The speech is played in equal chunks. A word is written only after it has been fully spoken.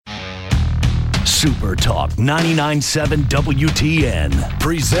Super Talk 99.7 WTN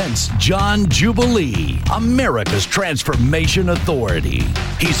presents John Jubilee, America's Transformation Authority.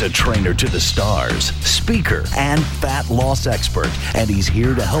 He's a trainer to the stars, speaker, and fat loss expert, and he's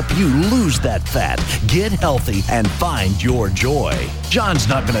here to help you lose that fat, get healthy, and find your joy. John's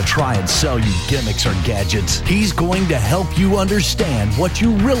not going to try and sell you gimmicks or gadgets. He's going to help you understand what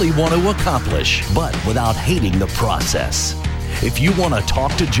you really want to accomplish, but without hating the process. If you want to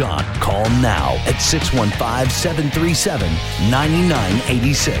talk to John, call now at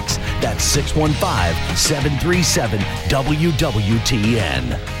 615-737-9986. That's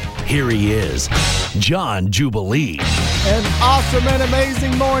 615-737-WWTN. Here he is, John Jubilee. An awesome and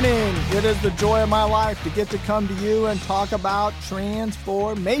amazing morning. It is the joy of my life to get to come to you and talk about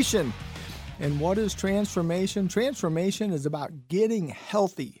transformation. And what is transformation? Transformation is about getting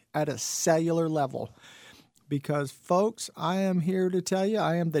healthy at a cellular level. Because, folks, I am here to tell you,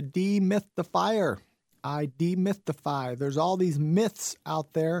 I am the demythifier. I demythify. There's all these myths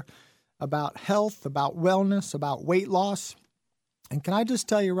out there about health, about wellness, about weight loss. And can I just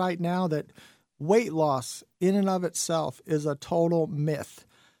tell you right now that weight loss in and of itself is a total myth.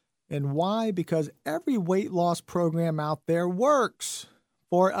 And why? Because every weight loss program out there works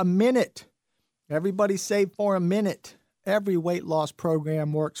for a minute. Everybody say for a minute. Every weight loss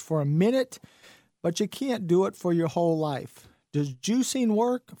program works for a minute. But you can't do it for your whole life. Does juicing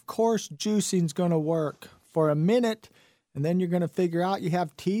work? Of course, juicing's going to work for a minute, and then you're going to figure out you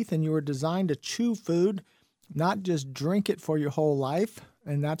have teeth and you were designed to chew food, not just drink it for your whole life,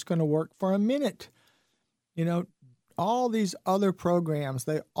 and that's going to work for a minute. You know, all these other programs,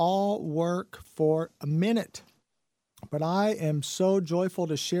 they all work for a minute. But I am so joyful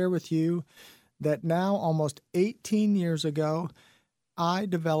to share with you that now, almost 18 years ago, I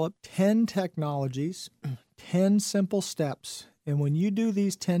developed 10 technologies, 10 simple steps. And when you do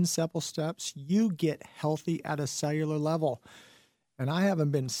these 10 simple steps, you get healthy at a cellular level. And I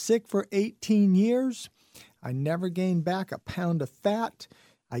haven't been sick for 18 years. I never gained back a pound of fat.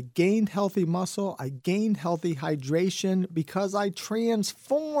 I gained healthy muscle. I gained healthy hydration because I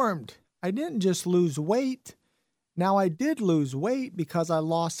transformed. I didn't just lose weight. Now, I did lose weight because I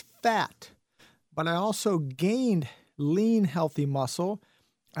lost fat, but I also gained lean, healthy muscle.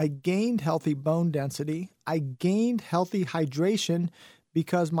 I gained healthy bone density. I gained healthy hydration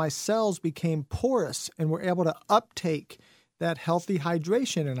because my cells became porous and were able to uptake that healthy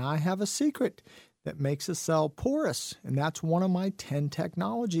hydration. And I have a secret that makes a cell porous, and that's one of my 10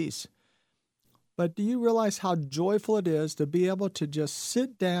 technologies. But do you realize how joyful it is to be able to just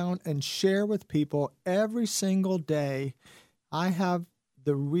sit down and share with people every single day? I have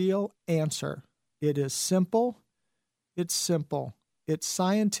the real answer. It is simple. It's simple. It's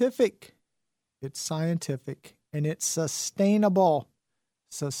scientific. It's scientific. And it's sustainable.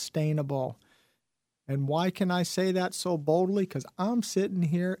 Sustainable. And why can I say that so boldly? Because I'm sitting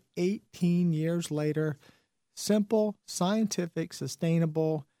here 18 years later. Simple, scientific,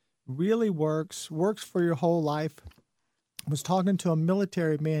 sustainable, really works for your whole life. I was talking to a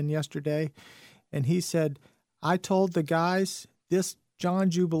military man yesterday, and he said, I told the guys, this John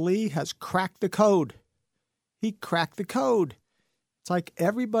Jubilee has cracked the code. He cracked the code. It's like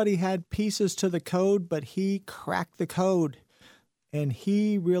everybody had pieces to the code, but he cracked the code. And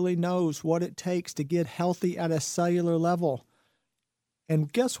he really knows what it takes to get healthy at a cellular level.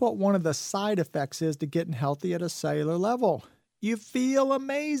 And guess what one of the side effects is to getting healthy at a cellular level? You feel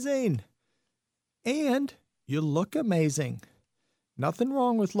amazing. And you look amazing. Nothing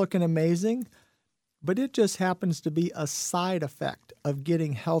wrong with looking amazing, but it just happens to be a side effect of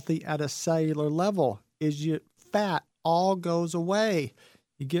getting healthy at a cellular level. Is your fat all goes away.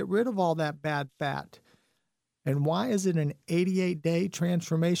 You get rid of all that bad fat. And why is it an 88-day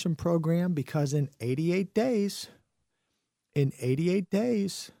transformation program? Because in 88 days,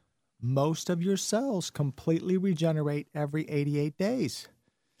 most of your cells completely regenerate every 88 days.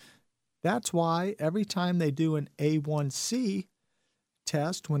 That's why every time they do an A1C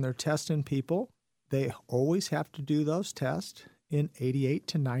test, when they're testing people, they always have to do those tests in 88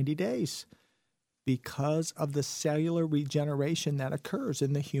 to 90 days. Because of the cellular regeneration that occurs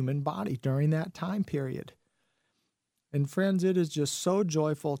in the human body during that time period. And friends, it is just so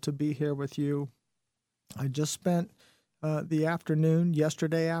joyful to be here with you. I just spent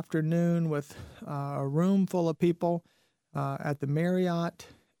yesterday afternoon, with a room full of people at the Marriott,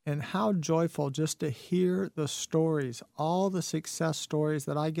 and how joyful just to hear the stories, all the success stories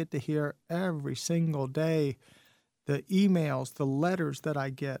that I get to hear every single day. The emails, the letters that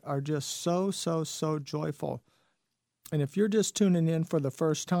I get are just so joyful. And if you're just tuning in for the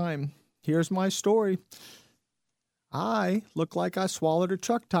first time, here's my story. I looked like I swallowed a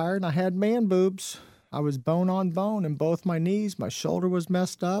truck tire and I had man boobs. I was bone on bone in both my knees. My shoulder was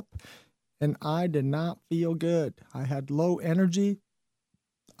messed up and I did not feel good. I had low energy.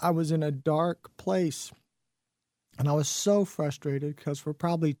 I was in a dark place. And I was so frustrated because for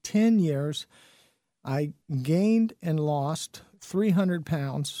probably 10 years, I gained and lost 300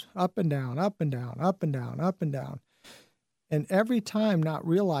 pounds up and down, up and down, up and down, up and down. And every time not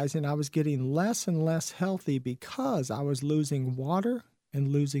realizing I was getting less and less healthy because I was losing water and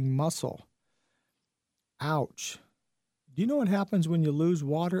losing muscle. Ouch. Do you know what happens when you lose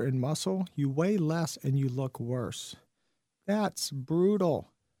water and muscle? You weigh less and you look worse. That's brutal.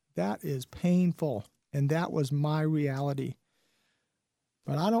 That is painful. And that was my reality.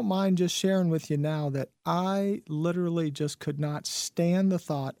 But I don't mind just sharing with you now that I literally just could not stand the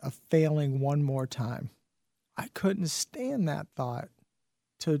thought of failing one more time. I couldn't stand that thought.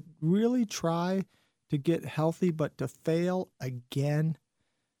 To really try to get healthy, but to fail again,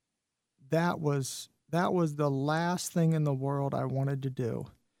 that was the last thing in the world I wanted to do.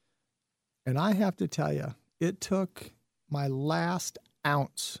 And I have to tell you, it took my last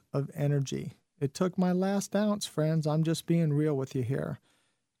ounce of energy. It took my last ounce, friends. I'm just being real with you here.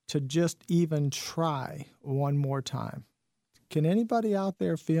 To just even try one more time. Can anybody out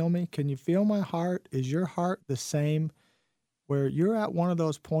there feel me? Can you feel my heart? Is your heart the same? Where you're at one of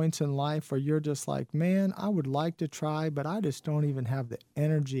those points in life where you're just like, man, I would like to try, but I just don't even have the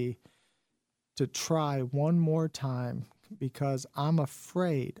energy to try one more time because I'm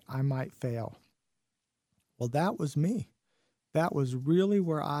afraid I might fail. Well, that was me. That was really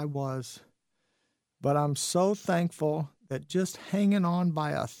where I was. But I'm so thankful that just hanging on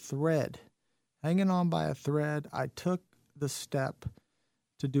by a thread, I took the step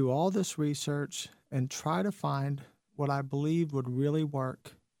to do all this research and try to find what I believed would really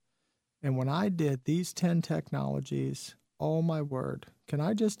work. And when I did these 10 technologies, oh my word, can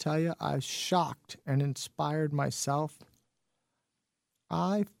I just tell you, I shocked and inspired myself.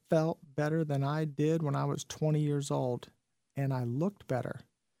 I felt better than I did when I was 20 years old, and I looked better.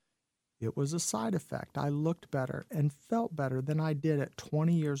 It was a side effect. I looked better and felt better than I did at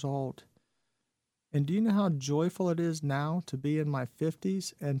 20 years old. And do you know how joyful it is now to be in my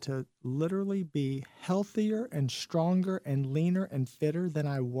 50s and to literally be healthier and stronger and leaner and fitter than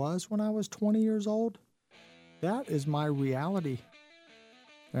I was when I was 20 years old? That is my reality.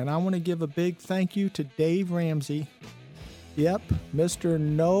 And I want to give a big thank you to Dave Ramsey. Yep, Mr.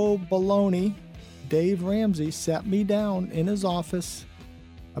 No Baloney. Dave Ramsey sat me down in his office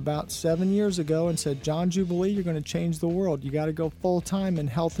about 7 years ago and said, John Jubilee, you're going to change the world. You got to go full-time in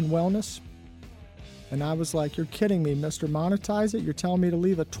health and wellness. And I was like, you're kidding me, Mr. Monetize It? You're telling me to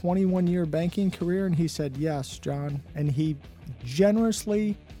leave a 21-year banking career? And he said, yes, John. And he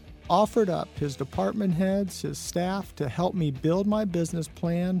generously offered up his department heads, his staff, to help me build my business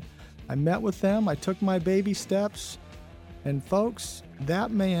plan. I met with them. I took my baby steps. And folks,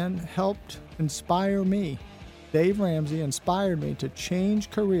 that man helped inspire me. Dave Ramsey inspired me to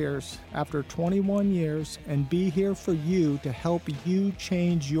change careers after 21 years and be here for you to help you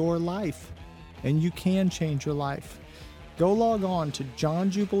change your life. And you can change your life. Go log on to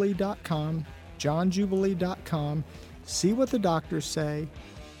johnjubilee.com, johnjubilee.com. See what the doctors say.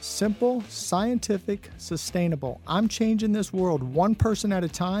 Simple, scientific, sustainable. I'm changing this world one person at a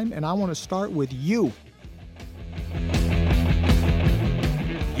time, and I want to start with you.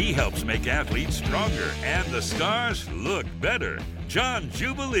 He helps make athletes stronger and the stars look better. John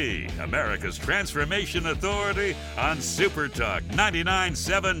Jubilee, America's Transformation Authority on Super Talk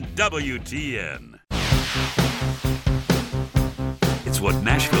 99.7 WTN. It's what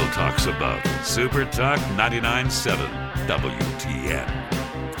Nashville talks about. Super Talk 99.7 WTN.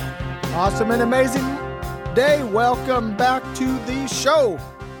 Awesome and amazing day. Welcome back to the show.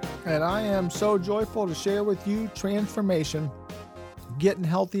 And I am so joyful to share with you transformation. Getting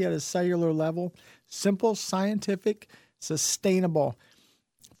healthy at a cellular level, simple, scientific, sustainable.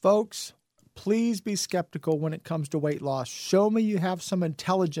 Folks, please be skeptical when it comes to weight loss. Show me you have some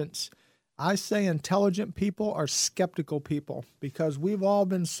intelligence. I say intelligent people are skeptical people because we've all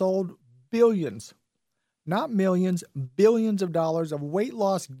been sold billions, not millions, billions of dollars of weight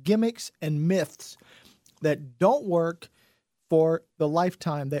loss gimmicks and myths that don't work for the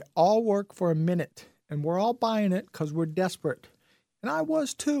lifetime. They all work for a minute, and we're all buying it because we're desperate. And I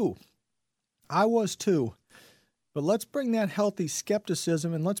was too. But let's bring that healthy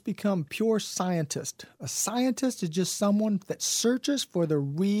skepticism and let's become pure scientists. A scientist is just someone that searches for the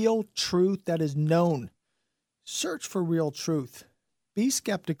real truth that is known. Search for real truth. Be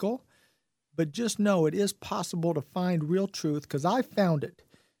skeptical, but just know it is possible to find real truth because I found it.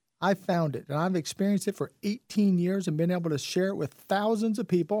 I found it, and I've experienced it for 18 years and been able to share it with thousands of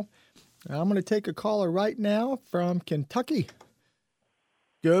people. And I'm going to take a caller right now from Kentucky.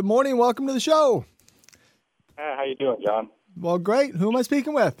 Good morning. Welcome to the show. How you doing, John? Well, great. Who am I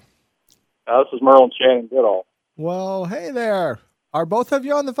speaking with? This is Merle and Shannon Goodall. Well, hey there. Are both of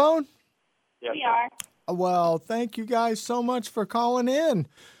you on the phone? Yes, We are. Well, thank you guys so much for calling in.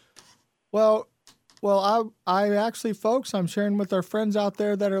 Well, I actually, folks, I'm sharing with our friends out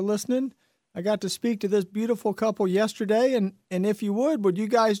there that are listening. I got to speak to this beautiful couple yesterday, and if you would you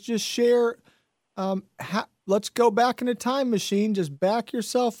guys just share, let's go back in a time machine, just back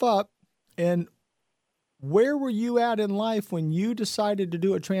yourself up, and where were you at in life when you decided to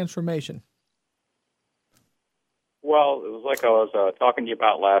do a transformation? Well, it was like I was talking to you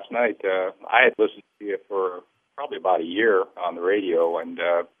about last night. I had listened to you for probably about a year on the radio, and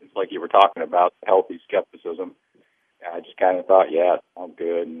it's like you were talking about healthy skepticism. I just kind of thought, yeah, it sounds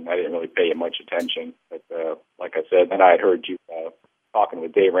good, and I didn't really pay it much attention. But like I said, then I had heard you talking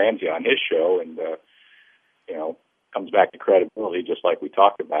with Dave Ramsey on his show, and, comes back to credibility just like we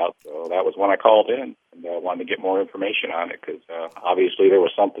talked about. So that was when I called in and wanted to get more information on it because obviously there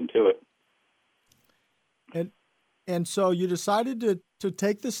was something to it. And so you decided to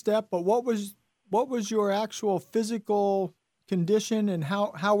take the step, but what was your actual physical condition, and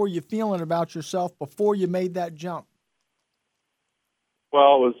how were you feeling about yourself before you made that jump?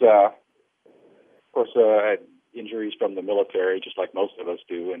 Well, it was, of course, I had injuries from the military, just like most of us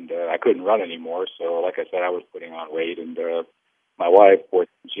do, and I couldn't run anymore. So, like I said, I was putting on weight, and my wife,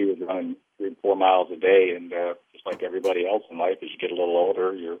 she was running 3 to 4 miles a day, and just like everybody else in life, as you get a little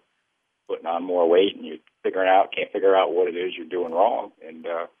older, you're putting on more weight, and you're can't figure out what it is you're doing wrong. And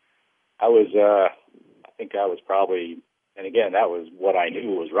I think I was probably, and again, that was what I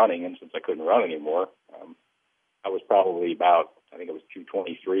knew was running, and since I couldn't run anymore, I was probably about, I think it was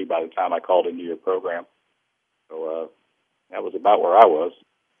 223 by the time I called into your program. So that was about where I was.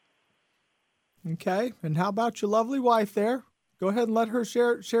 Okay. And how about your lovely wife there? Go ahead and let her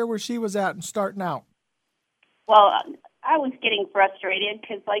share where she was at and starting out. Well, I was getting frustrated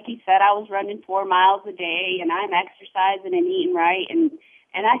because, like you said, I was running 4 miles a day, and I'm exercising and eating right, and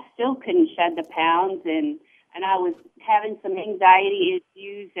I still couldn't shed the pounds, and I was having some anxiety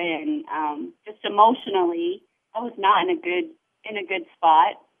issues, and just emotionally, I was not in a good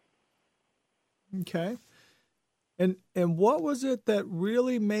spot. Okay. And what was it that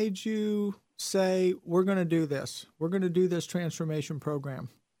really made you say, we're going to do this? We're going to do this transformation program?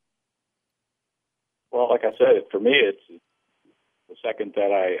 Well, like I said, for me, it's the second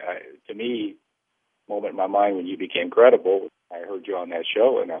that to me, moment in my mind when you became credible, I heard you on that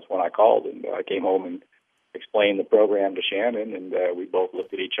show, and that's when I called, and I came home and explained the program to Shannon, and we both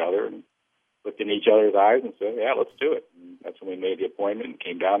looked at each other and looked in each other's eyes and said, yeah, let's do it. And that's when we made the appointment and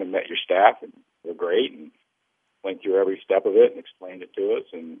came down and met your staff, and they're great, and went through every step of it and explained it to us,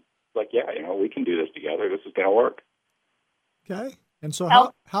 and it's like, yeah, we can do this together. This is going to work. Okay. And so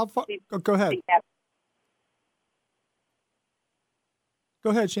how far? Oh, go ahead. Go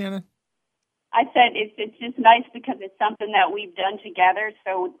ahead, Shannon. I said it's just nice because it's something that we've done together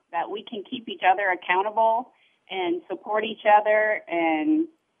so that we can keep each other accountable and support each other, and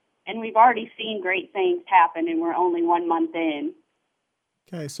we've already seen great things happen, and we're only 1 month in.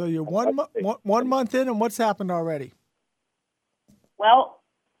 Okay, so you're 1 month in, and what's happened already? Well,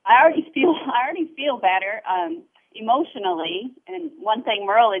 I already feel better emotionally, and one thing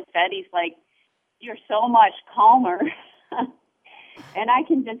Merle had said, he's like, you're so much calmer. And I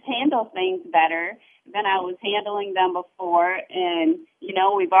can just handle things better than I was handling them before. And,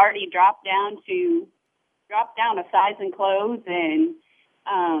 we've already dropped down a size in clothes, and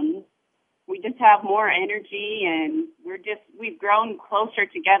we just have more energy, and we've grown closer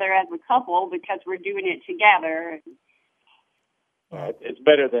together as a couple because we're doing it together. It's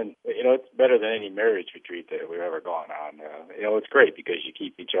better than any marriage retreat that we've ever gone on. It's great because you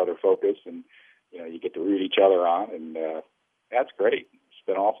keep each other focused, and you get to root each other on, and that's great. It's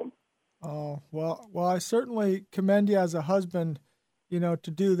been awesome. Oh, well, I certainly commend you as a husband, to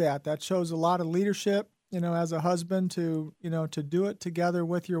do that. That shows a lot of leadership, as a husband to do it together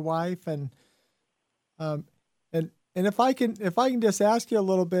with your wife. And if I can just ask you a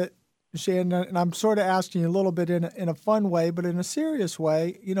little bit, Shannon, and I'm sort of asking you a little bit in a fun way, but in a serious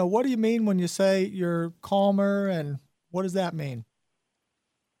way, what do you mean when you say you're calmer, and what does that mean?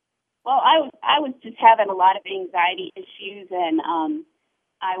 Well, I was just having a lot of anxiety issues, and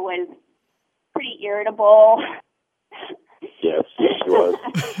I was pretty irritable. Yes, you was.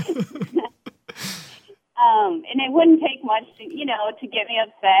 And it wouldn't take much to get me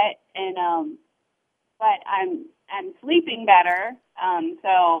upset, and but I'm sleeping better.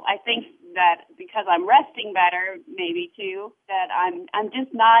 So I think that because I'm resting better, maybe too, that I'm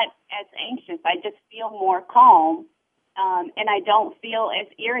just not as anxious. I just feel more calm, and I don't feel as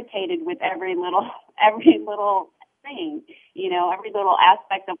irritated with every little thing. Every little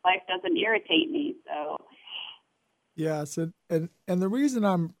aspect of life doesn't irritate me. So. Yes, and the reason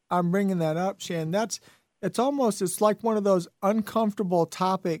I'm bringing that up, Shan, it's like one of those uncomfortable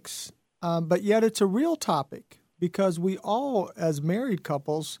topics, but yet it's a real topic because we all, as married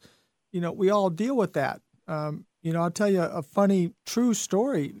couples, we all deal with that. I'll tell you a funny, true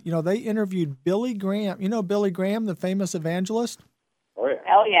story. They interviewed Billy Graham. Billy Graham, the famous evangelist? Oh, yeah.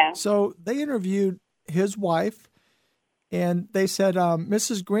 Oh, yeah. So they interviewed his wife, and they said,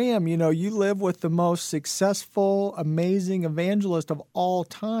 Mrs. Graham, you live with the most successful, amazing evangelist of all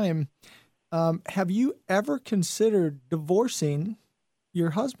time. Have you ever considered divorcing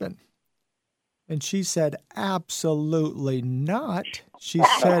your husband? And she said, absolutely not. She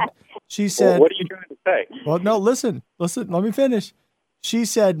said, well, what are you trying to say? Well, no, listen, let me finish. She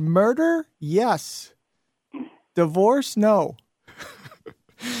said, murder, yes. Divorce, no.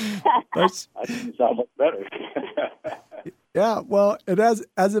 That doesn't sound much better. Yeah, well, and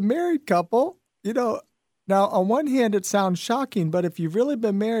as a married couple, now on one hand it sounds shocking, but if you've really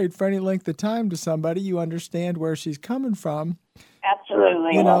been married for any length of time to somebody, you understand where she's coming from.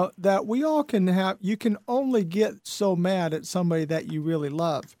 Absolutely. That we all you can only get so mad at somebody that you really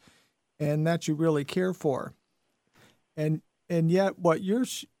love and that you really care for. And yet what you're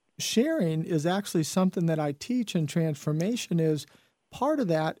sharing is actually something that I teach in transformation. Is part of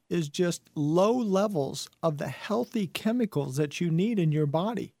that is just low levels of the healthy chemicals that you need in your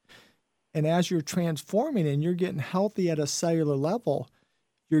body. And as you're transforming and you're getting healthy at a cellular level,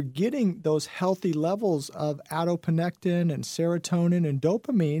 you're getting those healthy levels of adiponectin and serotonin and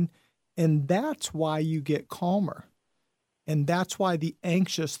dopamine, and that's why you get calmer. And that's why the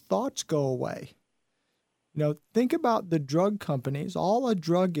anxious thoughts go away. Think about the drug companies. All a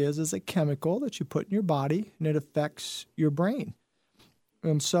drug is a chemical that you put in your body, and it affects your brain.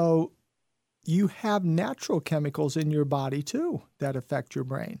 And so you have natural chemicals in your body, too, that affect your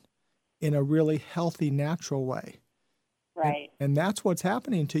brain in a really healthy, natural way. Right. And that's what's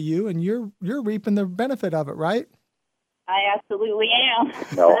happening to you, and you're reaping the benefit of it, right? I absolutely am.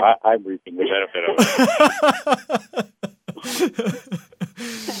 No, I'm reaping the benefit of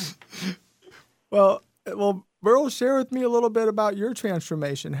it. Well, Merle, share with me a little bit about your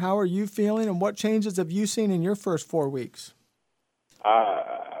transformation. How are you feeling, and what changes have you seen in your first 4 weeks?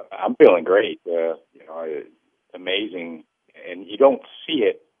 I'm feeling great. It's amazing, and you don't see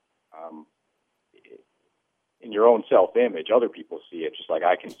it in your own self-image. Other people see it, just like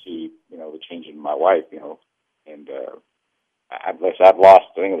I can see, the change in my wife. And I've lost.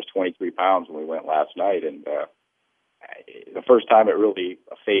 I think it was 23 pounds when we went last night, and the first time it really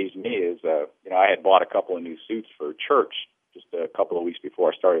fazed me is, I had bought a couple of new suits for church just a couple of weeks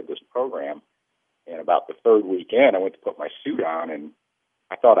before I started this program. And about the third weekend, I went to put my suit on, and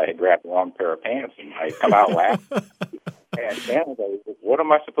I thought I had grabbed the wrong pair of pants, and I come out laughing. And I was like, what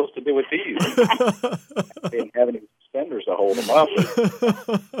am I supposed to do with these? I didn't have any suspenders to hold them up.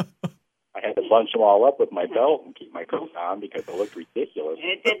 I had to bunch them all up with my belt and keep my coat on because it looked ridiculous.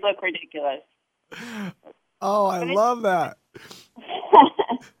 It did look ridiculous. Oh, I love that.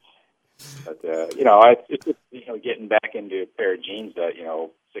 But, it's just, getting back into a pair of jeans that,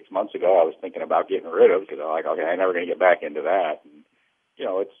 6 months ago I was thinking about getting rid of because I'm like, okay, I'm never going to get back into that. And,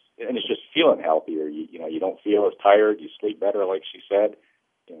 it's just feeling healthier. You don't feel as tired. You sleep better, like she said.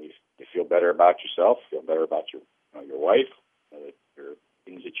 You feel better about yourself, feel better about your wife, your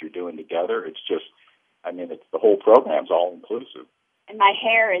things that you're doing together. It's just, it's the whole program's all inclusive. And my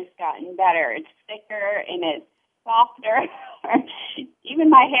hair has gotten better. It's thicker and it's softer. Even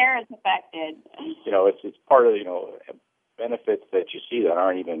my hair is affected. It's part of, benefits that you see that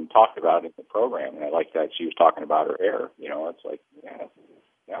aren't even talked about in the program. And I like that she was talking about her hair. It's like,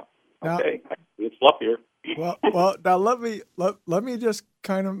 yeah, okay, it's fluffier. Well, now let me just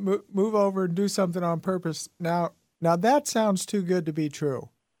kind of move over and do something on purpose. Now that sounds too good to be true.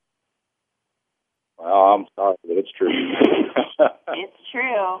 Well, I'm sorry, but it's true. It's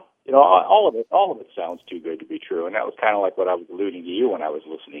true. All of it sounds too good to be true, and that was kind of like what I was alluding to you when I was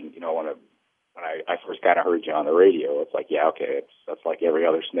listening. When I first kind of heard you on the radio, it's like, yeah, okay, that's like every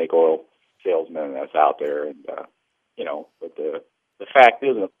other snake oil salesman that's out there, and but the fact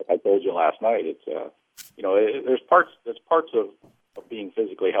is, like I told you last night, it's there's parts of being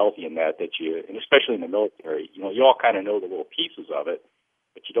physically healthy in that you, and especially in the military, you all kind of know the little pieces of it,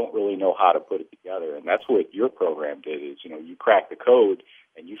 but you don't really know how to put it together. together. And that's what your program did is, you cracked the code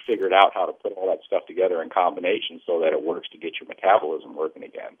and you figured out how to put all that stuff together in combination so that it works to get your metabolism working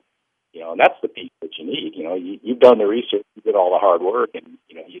again. And that's the piece that you need. You've done the research, you did all the hard work, and,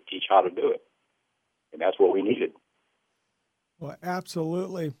 you teach how to do it. And that's what we needed. Well,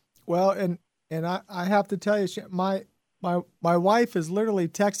 absolutely. Well, and I have to tell you, my wife is literally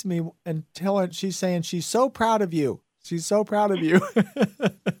texting me and she's saying she's so proud of you. She's so proud of you.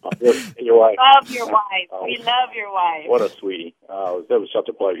 Your wife. Love your wife. We love your wife. What a sweetie. It was such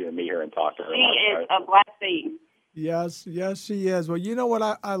a pleasure to meet her and talk to her. She is a blessing. Yes, she is. Well, you know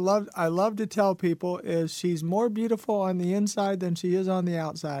what I love to tell people is she's more beautiful on the inside than she is on the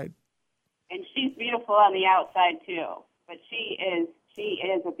outside. And she's beautiful on the outside too. But she is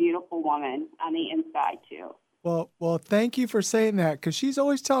a beautiful woman on the inside too. Well, thank you for saying that, because she's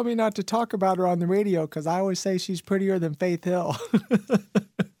always telling me not to talk about her on the radio, because I always say she's prettier than Faith Hill.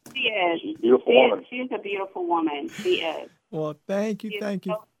 She is. She's a beautiful woman. She's a beautiful woman. She is. Well, thank you.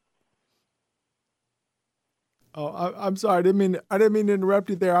 Oh, I'm sorry. I didn't mean to interrupt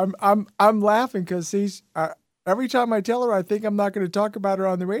you there. I'm laughing because every time I tell her I think I'm not going to talk about her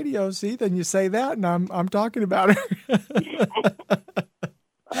on the radio, then you say that, and I'm talking about her.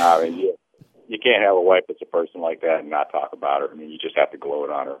 I mean, you can't have a wife that's a person like that and not talk about her. I mean, you just have to gloat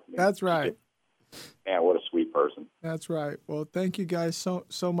on her. That's right. Man, what a sweet person. That's right. Well, thank you guys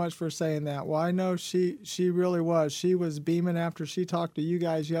so much for saying that. Well, I know she really was. She was beaming after she talked to you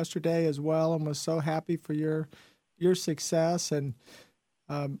guys yesterday as well, and was so happy for your success. And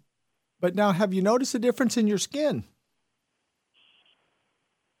but now, have you noticed a difference in your skin?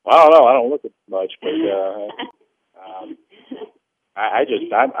 Well, I don't know. I don't look at it much, but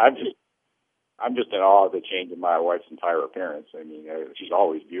I'm just in awe of the change in my wife's entire appearance. I mean, she's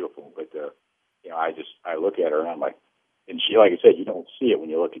always beautiful, but I look at her and I'm like, and she, like I said, you don't see it when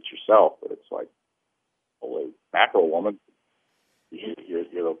you look at yourself, but it's like, holy mackerel, woman, you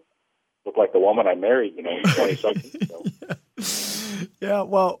look like the woman I married, 20-something. So. Yeah,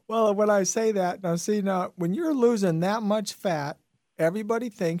 well, when I say that, now, when you're losing that much fat, everybody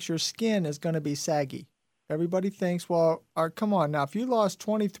thinks your skin is going to be saggy. Everybody thinks, come on. Now, if you lost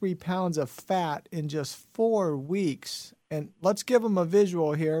 23 pounds of fat in just 4 weeks, and let's give them a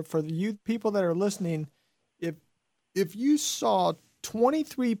visual here for the youth people that are listening. If you saw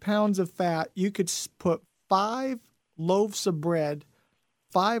 23 pounds of fat, you could put 5 loaves of bread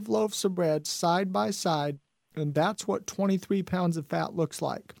side by side, and that's what 23 pounds of fat looks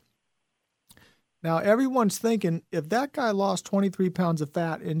like. Now, everyone's thinking, if that guy lost 23 pounds of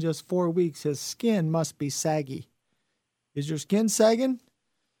fat in just 4 weeks, his skin must be saggy. Is your skin sagging?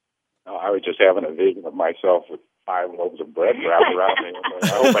 No, I was just having a vision of myself with 5 loaves of bread wrapped around me. I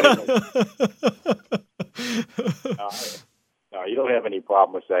hope I didn't. No, you don't have any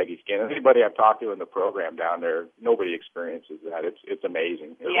problem with saggy skin. Anybody I've talked to in the program down there, nobody experiences that. It's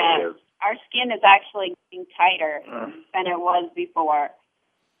amazing. It really is. Our skin is actually getting tighter than it was before.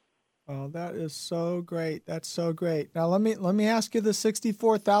 Oh, that is so great. That's so great. Now, let me ask you the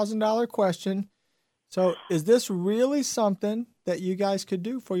 $64,000 question. So, is this really something that you guys could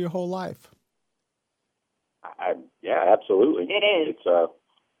do for your whole life? Yeah, absolutely. It is. It's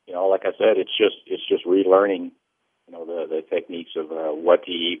like I said, it's just relearning, the techniques of what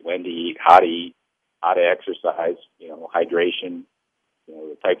to eat, when to eat, how to exercise, hydration,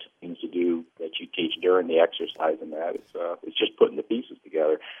 the types of things to do that you teach during the exercise, and that it's just putting the pieces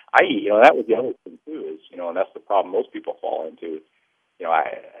together. That was the other thing too is, and that's the problem most people fall into.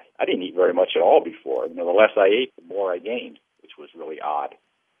 I didn't eat very much at all before. The less I ate, the more I gained, which was really odd.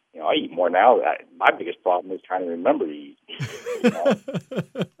 I eat more now. My biggest problem is trying to remember to eat.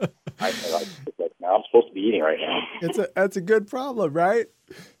 Now I'm supposed to be eating right now. That's a good problem, right?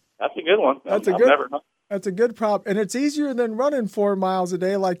 That's a good one. That's a good problem, and it's easier than running 4 miles a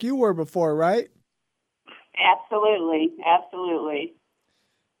day like you were before, right? Absolutely.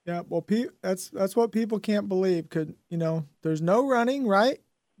 Yeah, well, that's what people can't believe. There's no running, right?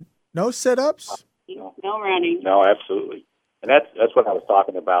 No sit-ups. No running. No, absolutely. And that's what I was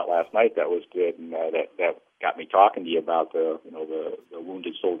talking about last night. That was good, and that got me talking to you about the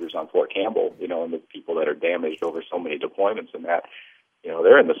wounded soldiers on Fort Campbell, and the people that are damaged over so many deployments, and that,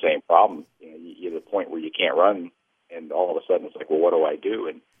 they're in the same problem. You're at the point where you can't run, and all of a sudden it's like, well, what do I do?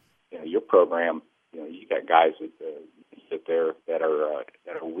 And your program, you got guys that sit there that are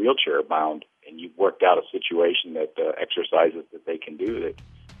wheelchair bound, and you've worked out a situation that exercises that they can do that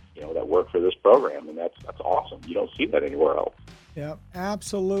that work for this program, and that's awesome. You don't see that anywhere else. Yeah,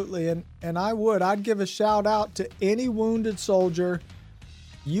 absolutely. And I'd give a shout out to any wounded soldier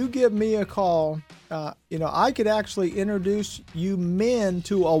you give me a call. I could actually introduce you men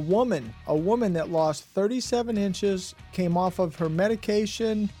to a woman that lost 37 inches, came off of her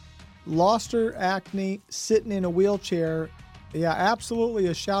medication, lost her acne, sitting in a wheelchair. Yeah, absolutely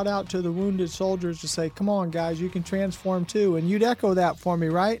a shout out to the wounded soldiers to say, come on, guys, you can transform too. And you'd echo that for me,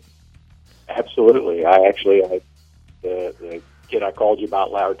 right? Absolutely. The kid I called you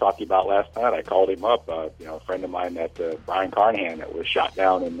about, or talked to you about last night, I called him up. A friend of mine, Brian Carnahan, that was shot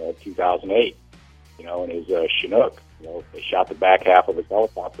down in 2008. In his Chinook. They shot the back half of his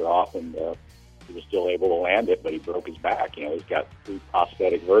helicopter off, and he was still able to land it, but he broke his back. He's got 3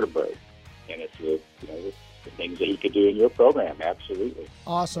 prosthetic vertebrae, and it's the things that he could do in your program. Absolutely.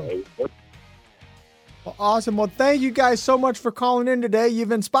 Awesome. Well, awesome. Well, thank you guys so much for calling in today.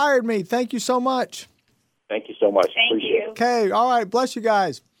 You've inspired me. Thank you so much. Thank you so much. Thank Appreciate you. it. Okay. All right. Bless you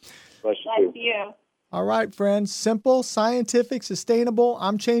guys. Bless Bless you. All right, friends. Simple, scientific, sustainable.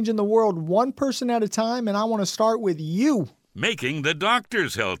 I'm changing the world one person at a time, and I want to start with you. Making the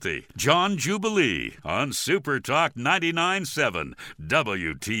doctors healthy. John Jubilee on Super Talk 99.7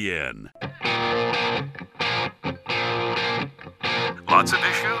 WTN. Lots of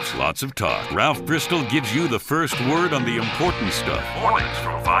issues, lots of talk. Ralph Bristol gives you the first word on the important stuff. Mornings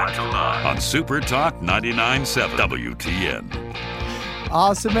from 5 till 9 on Super Talk 99.7 WTN.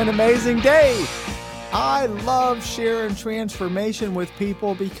 Awesome and amazing day. I love sharing transformation with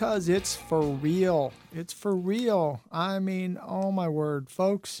people because it's for real. It's for real. I mean, oh my word,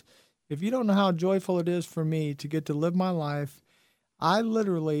 folks, if you don't know how joyful it is for me to get to live my life, I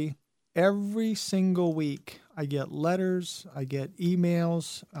literally, every single week, I get letters, I get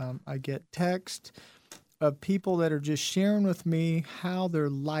emails, I get text of people that are just sharing with me how their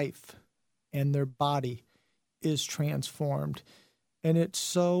life and their body is transformed. And it's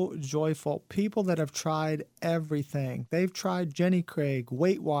so joyful. People that have tried everything. They've tried Jenny Craig,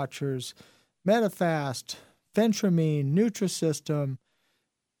 Weight Watchers, Metafast, Phentermine, Nutrisystem,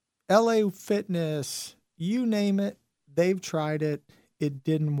 LA Fitness, you name it, they've tried it. It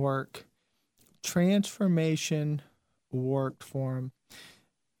didn't work. Transformation worked for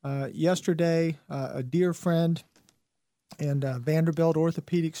them. Yesterday, a dear friend and Vanderbilt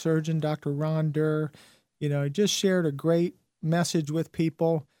orthopedic surgeon, Dr. Ron Durr, just shared a great message with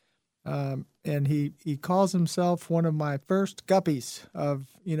people, and he calls himself one of my first guppies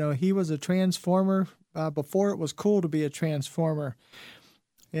he was a transformer before it was cool to be a transformer.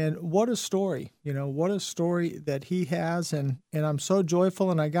 And what a story, what a story that he has, and I'm so joyful,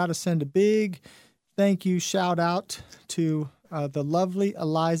 and I got to send a big thank you shout out to the lovely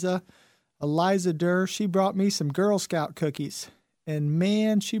Eliza Durr. She brought me some Girl Scout cookies, and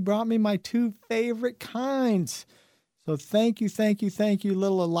man, she brought me my 2 favorite kinds. So thank you,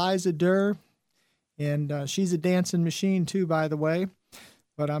 little Eliza Durr. And she's a dancing machine too, by the way.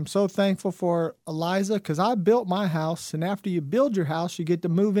 But I'm so thankful for Eliza because I built my house. And after you build your house, you get to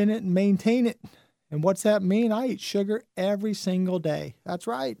move in it and maintain it. And what's that mean? I eat sugar every single day. That's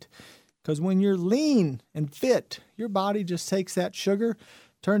right. Because when you're lean and fit, your body just takes that sugar,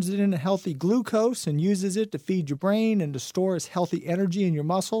 turns it into healthy glucose, and uses it to feed your brain and to store as healthy energy in your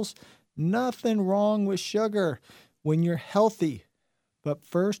muscles. Nothing wrong with sugar when you're healthy. But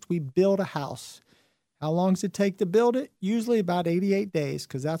first, we build a house. How long does it take to build it? Usually about 88 days,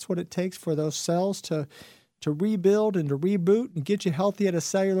 because that's what it takes for those cells to rebuild and to reboot and get you healthy at a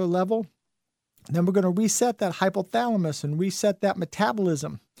cellular level. And then we're going to reset that hypothalamus and reset that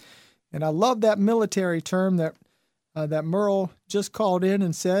metabolism. And I love that military term that Merle just called in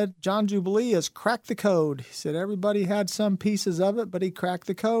and said, John Jubilee has cracked the code. He said everybody had some pieces of it, but he cracked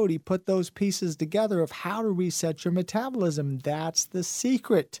the code. He put those pieces together of how to reset your metabolism. That's the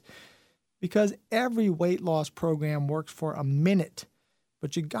secret. Because every weight loss program works for a minute,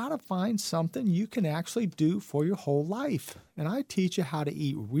 but you got to find something you can actually do for your whole life. And I teach you how to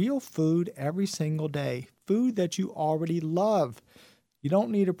eat real food every single day, food that you already love. You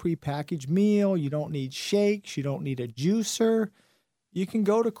don't need a prepackaged meal. You don't need shakes. You don't need a juicer. You can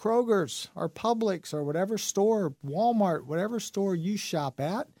go to Kroger's or Publix or whatever store, Walmart, whatever store you shop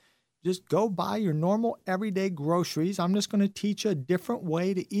at. Just go buy your normal everyday groceries. I'm just going to teach you a different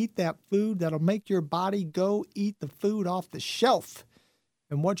way to eat that food that'll make your body go eat the food off the shelf.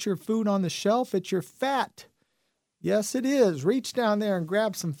 And what's your food on the shelf? It's your fat. Yes, it is. Reach down there and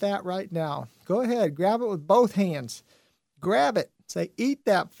grab some fat right now. Go ahead. Grab it with both hands. Grab it. Say, eat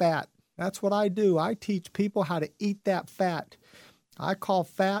that fat. That's what I do. I teach people how to eat that fat. I call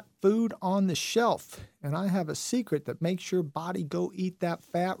fat food on the shelf. And I have a secret that makes your body go eat that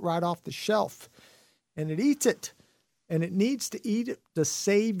fat right off the shelf. And it eats it. And it needs to eat it to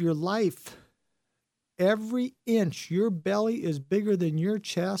save your life. every inch your belly is bigger than your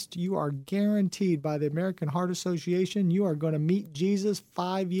chest, you are guaranteed by the American Heart Association, you are going to meet Jesus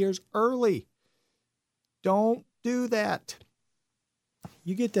 5 years early. Don't do that.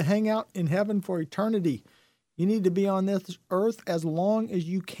 You get to hang out in heaven for eternity. You need to be on this earth as long as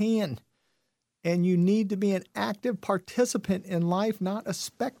you can. And you need to be an active participant in life, not a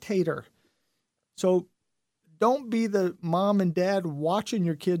spectator. So don't be the mom and dad watching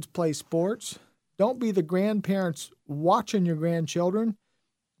your kids play sports. Don't be the grandparents watching your grandchildren.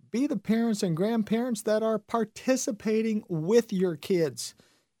 Be the parents and grandparents that are participating with your kids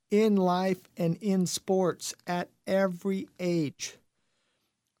in life and in sports at every age.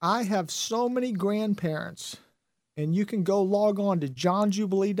 I have so many grandparents, and you can go log on to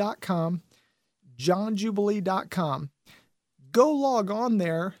johnjubilee.com, johnjubilee.com. Go log on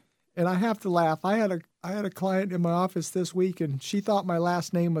there, and I have to laugh. I had a client in my office this week, and she thought my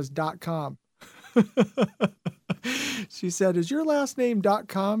last name was .com. She said, "Is your last name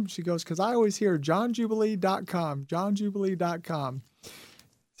 .com?" She goes, "Because I always hear johnjubilee.com, johnjubilee.com." I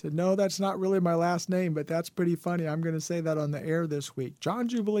said, "No, that's not really my last name, but that's pretty funny. I'm going to say that on the air this week.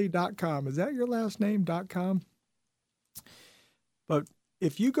 johnjubilee.com. Is that your last name, .com?" But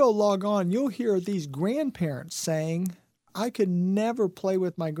if you go log on, you'll hear these grandparents saying, "I could never play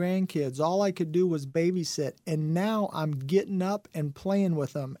with my grandkids. All I could do was babysit. And now I'm getting up and playing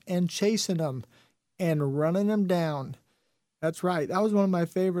with them and chasing them and running them down." That's right. That was one of my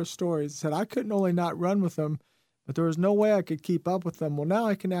favorite stories. It said I couldn't only not run with them, but there was no way I could keep up with them. Well, now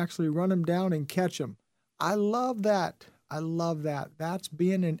I can actually run them down and catch them. I love that. I love that. That's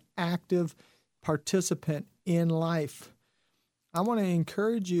being an active participant in life. I want to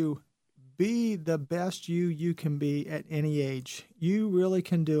encourage you, be the best you can be at any age. You really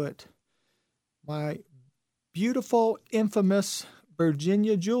can do it. My beautiful, infamous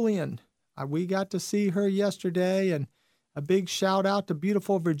Virginia Julian, we got to see her yesterday, and a big shout out to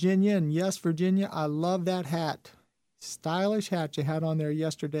beautiful Virginia. And yes, Virginia, I love that hat. Stylish hat you had on there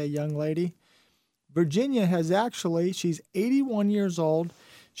yesterday, young lady. Virginia she's 81 years old.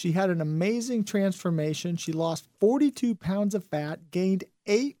 She had an amazing transformation. She lost 42 pounds of fat, gained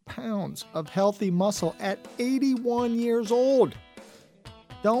 8 pounds of healthy muscle at 81 years old.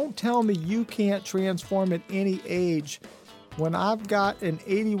 Don't tell me you can't transform at any age. When I've got an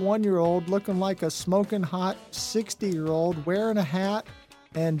 81-year-old looking like a smoking hot 60-year-old wearing a hat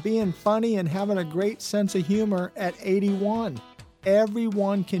and being funny and having a great sense of humor at 81.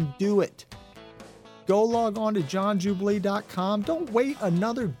 Everyone can do it. Go log on to johnjubilee.com. Don't wait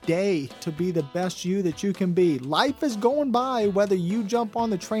another day to be the best you that you can be. Life is going by whether you jump on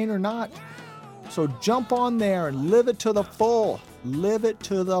the train or not. So jump on there and live it to the full. Live it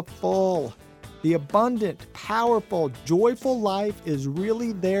to the full. The abundant, powerful, joyful life is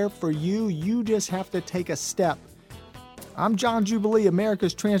really there for you. You just have to take a step. I'm John Jubilee,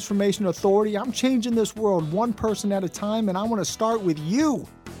 America's Transformation Authority. I'm changing this world one person at a time, and I want to start with you.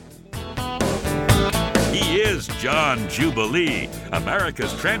 He is John Jubilee,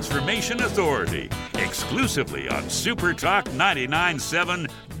 America's Transformation Authority, exclusively on Super Talk 99.7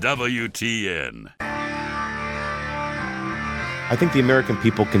 WTN. I think the American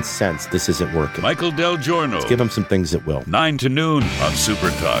people can sense this isn't working. Michael Del Giorno. Let's give them some things that will. 9 to noon on Super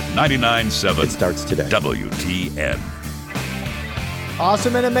Talk 99.7. It starts today. WTN.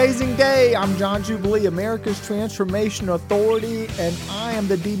 Awesome and amazing day. I'm John Jubilee, America's Transformation Authority, and I am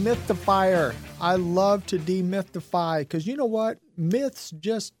the demythifier. I love to demythify because you know what? Myths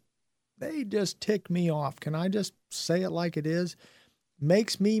they just tick me off. Can I just say it like it is?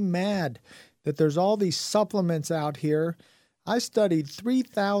 Makes me mad that there's all these supplements out here. I studied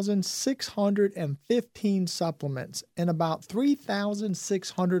 3,615 supplements, and about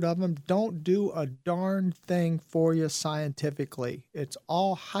 3,600 of them don't do a darn thing for you scientifically. It's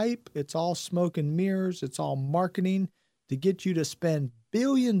all hype. It's all smoke and mirrors. It's all marketing to get you to spend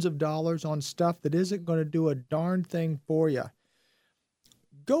billions of dollars on stuff that isn't going to do a darn thing for you.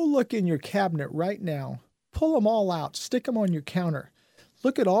 Go look in your cabinet right now. Pull them all out. Stick them on your counter.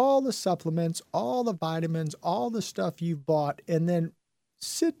 Look at all the supplements, all the vitamins, all the stuff you've bought, and then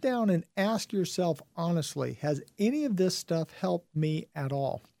sit down and ask yourself honestly, has any of this stuff helped me at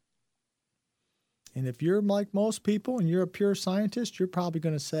all? And if you're like most people and you're a pure scientist, you're probably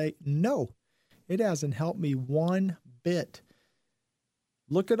going to say, no, it hasn't helped me one bit.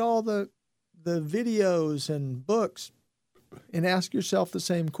 Look at all the videos and books and ask yourself the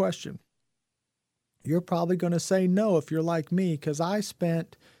same question. You're probably going to say no if you're like me, because I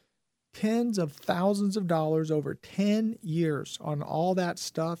spent tens of thousands of dollars over 10 years on all that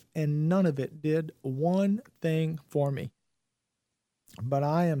stuff, and none of it did one thing for me. But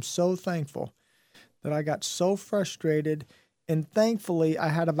I am so thankful that I got so frustrated, and thankfully I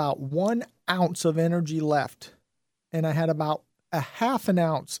had about 1 ounce of energy left, and I had about a half an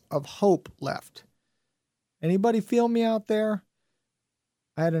ounce of hope left. Anybody feel me out there?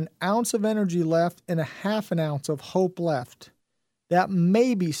 I had an ounce of energy left and a half an ounce of hope left. That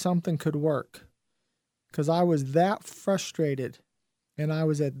maybe something could work, because I was that frustrated and I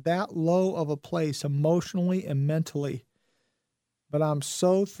was at that low of a place emotionally and mentally. But I'm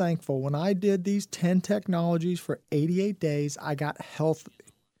so thankful. When I did these 10 technologies for 88 days, I got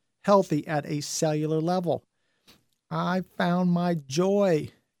healthy at a cellular level. I found my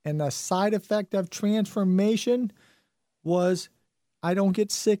joy, and the side effect of transformation was I don't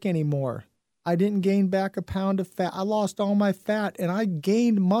get sick anymore. I didn't gain back a pound of fat. I lost all my fat, and I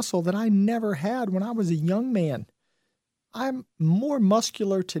gained muscle that I never had when I was a young man. I'm more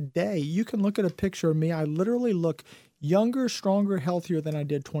muscular today. You can look at a picture of me. I literally look younger, stronger, healthier than I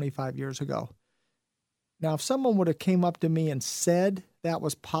did 25 years ago. Now, if someone would have came up to me and said that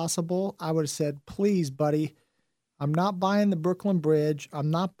was possible, I would have said, please, buddy, I'm not buying the Brooklyn Bridge. I'm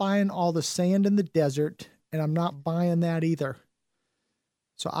not buying all the sand in the desert, and I'm not buying that either.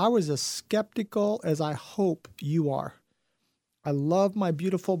 So I was as skeptical as I hope you are. I love my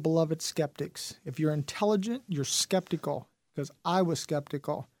beautiful, beloved skeptics. If you're intelligent, you're skeptical, because I was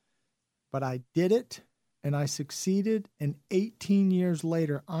skeptical. But I did it, and I succeeded, and 18 years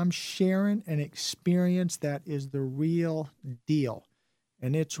later, I'm sharing an experience that is the real deal.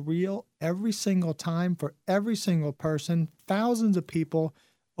 And it's real every single time for every single person, thousands of people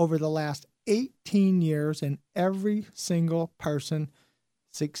over the last 18 years, and every single person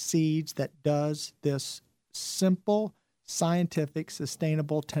succeeds that does this simple, scientific,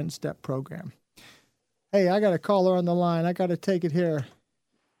 sustainable 10-step program. Hey, I got a caller on the line. I got to take it here.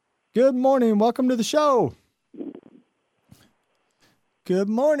 Good morning. Welcome to the show. Good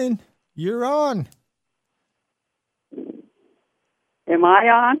morning. You're on. Am I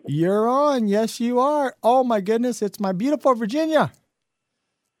on? You're on. Yes, you are. Oh, my goodness. It's my beautiful Virginia.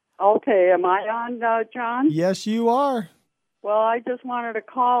 Okay. Am I on, John? Yes, you are. Well, I just wanted to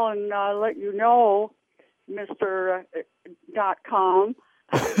call and let you know, Mr. .com,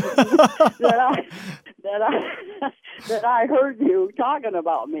 that I heard you talking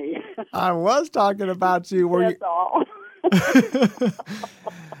about me. I was talking about you. That's all.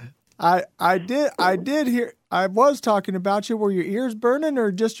 I did hear. I was talking about you. Were your ears burning,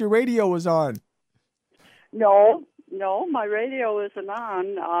 or just your radio was on? No, my radio isn't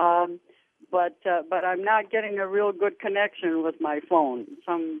on. But I'm not getting a real good connection with my phone.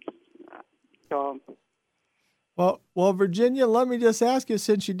 Well, Virginia, let me just ask you,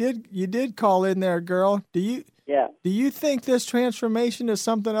 since you did call in there, girl. Do you think this transformation is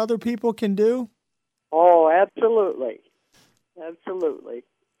something other people can do? Oh, absolutely.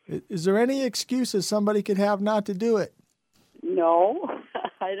 Is there any excuses somebody could have not to do it? No,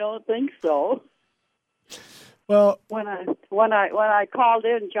 I don't think so. Well, when I called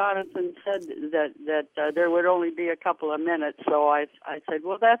in, Jonathan said that there would only be a couple of minutes, so I said,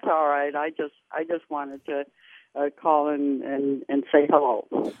 well, that's all right. I just wanted to call in and say hello.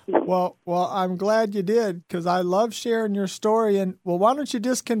 Well, I'm glad you did, because I love sharing your story. And well, why don't you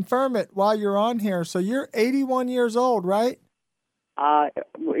just confirm it while you're on here? So you're 81 years old, right?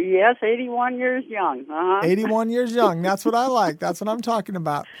 Yes, 81 years young. 81 years young. That's what I like. That's what I'm talking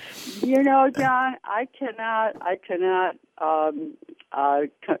about. You know, John, I cannot.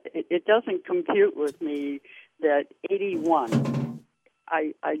 It doesn't compute with me that 81.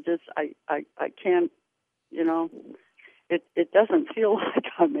 I can't. You know, it doesn't feel like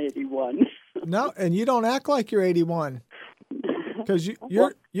I'm 81. No, and you don't act like you're 81. Because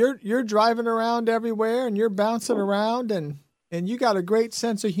you're driving around everywhere, and you're bouncing around, and you got a great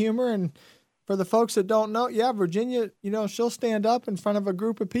sense of humor. And for the folks that don't know, yeah, Virginia, she'll stand up in front of a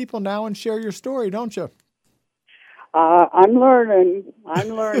group of people now and share your story, don't you? I'm learning.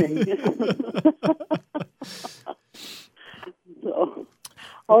 So,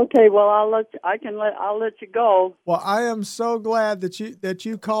 okay, well, I'll let you go. Well, I am so glad that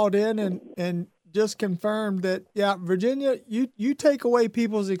you called in and just confirmed that, yeah, Virginia, you take away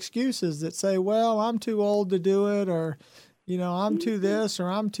people's excuses that say, well, I'm too old to do it, or I'm too this, or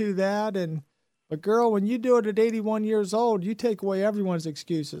I'm too that. But girl, when you do it at 81 years old, you take away everyone's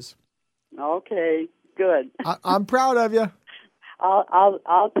excuses. Okay, good. I'm proud of you.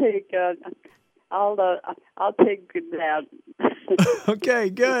 I'll take that. Okay,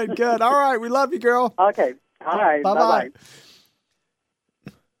 good. All right, we love you, girl. Okay, all right. Bye-bye.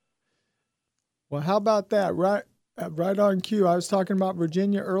 Well, how about that? Right on cue. I was talking about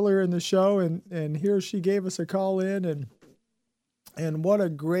Virginia earlier in the show, and here she gave us a call in, And what a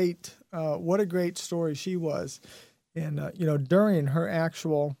great story she was. And, during her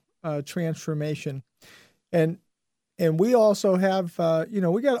actual transformation. And we also have,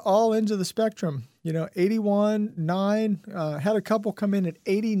 we got all ends of the spectrum, 81, 9, had a couple come in at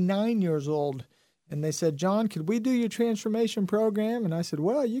 89 years old. And they said, John, could we do your transformation program? And I said,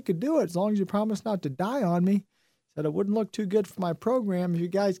 well, you could do it as long as you promise not to die on me. Said it wouldn't look too good for my program if you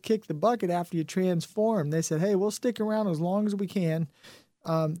guys kick the bucket after you transform. They said, hey, we'll stick around as long as we can.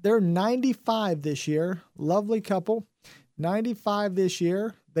 They're 95 this year. Lovely couple. 95 this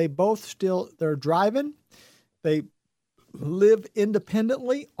year. They both they're driving. They live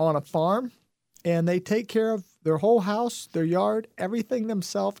independently on a farm, and they take care of their whole house, their yard, everything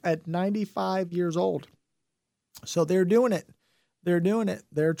themselves at 95 years old. So they're doing it.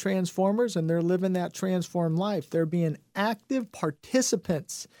 They're transformers, and they're living that transformed life. They're being active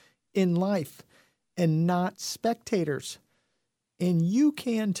participants in life and not spectators. And you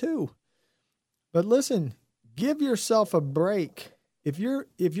can too. But listen, give yourself a break. If you're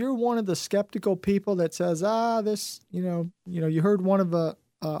one of the skeptical people that says, this, you heard one of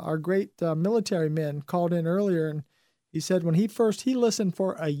our great military men called in earlier, and he said when he listened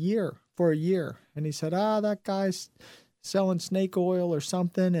for a year, and he said, that guy's selling snake oil or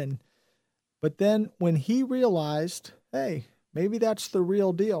something, but then when he realized, hey, maybe that's the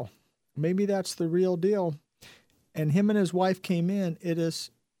real deal, and him and his wife came in, it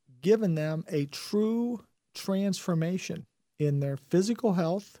has given them a true transformation in their physical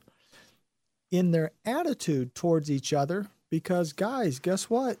health, in their attitude towards each other. Because, guys, guess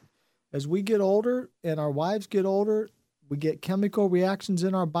what? As we get older and our wives get older, we get chemical reactions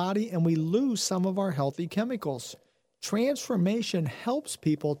in our body and we lose some of our healthy chemicals. Transformation helps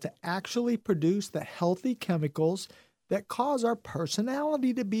people to actually produce the healthy chemicals that cause our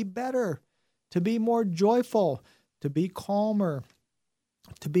personality to be better, to be more joyful, to be calmer,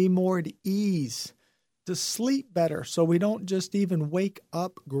 to be more at ease, to sleep better so we don't just even wake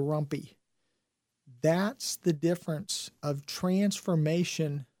up grumpy. That's the difference of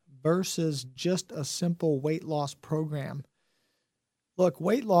transformation versus just a simple weight loss program. Look,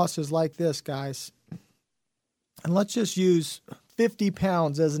 weight loss is like this, guys. And let's just use 50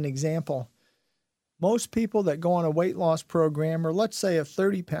 pounds as an example. Most people that go on a weight loss program, or let's say a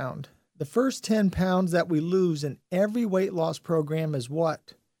 30 pound, the first 10 pounds that we lose in every weight loss program is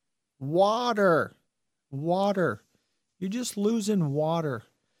what? Water. You're just losing water.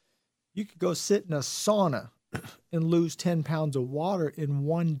 You could go sit in a sauna and lose 10 pounds of water in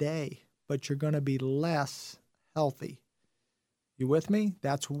one day, but you're going to be less healthy. You with me?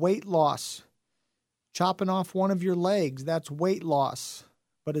 That's weight loss. Chopping off one of your legs, that's weight loss.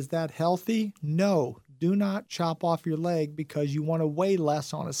 But is that healthy? No. Do not chop off your leg because you want to weigh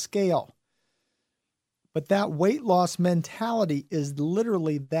less on a scale. But that weight loss mentality is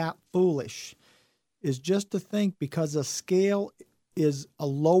literally that foolish. Is just to think because a scale is a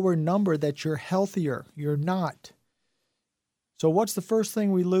lower number that you're healthier. You're not. So what's the first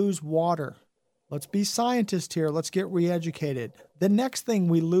thing we lose? Water. Let's be scientists here. Let's get re-educated. The next thing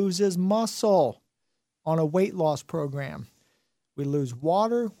we lose is muscle on a weight loss program. We lose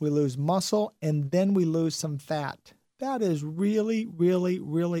water, we lose muscle, and then we lose some fat. That is really, really,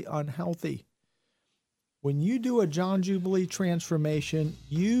 really unhealthy. When you do a John Jubilee transformation,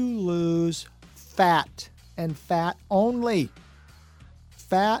 you lose fat and fat only.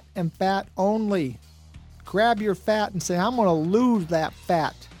 Fat and fat only. Grab your fat and say, I'm going to lose that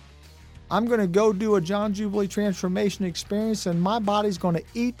fat. I'm going to go do a John Jubilee transformation experience, and my body's going to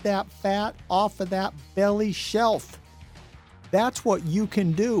eat that fat off of that belly shelf. That's what you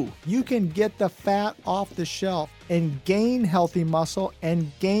can do. You can get the fat off the shelf and gain healthy muscle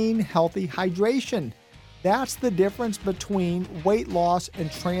and gain healthy hydration. That's the difference between weight loss and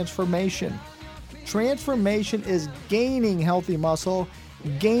transformation. Transformation is gaining healthy muscle,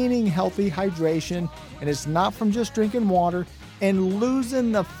 gaining healthy hydration, and it's not from just drinking water, and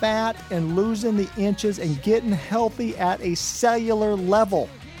losing the fat and losing the inches and getting healthy at a cellular level.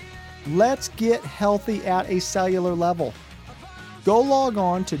 Let's get healthy at a cellular level. Go log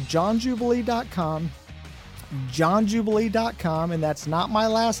on to johnjubilee.com, johnjubilee.com, and that's not my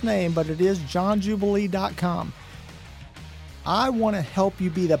last name, but it is johnjubilee.com. I want to help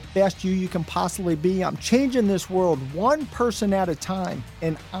you be the best you can possibly be. I'm changing this world one person at a time,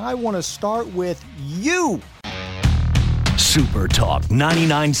 and I want to start with you. Super Talk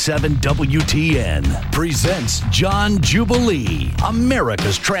 99.7 WTN presents John Jubilee,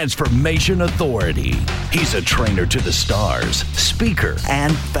 America's Transformation Authority. He's a trainer to the stars, speaker,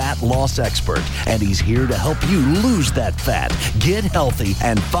 and fat loss expert, and he's here to help you lose that fat, get healthy,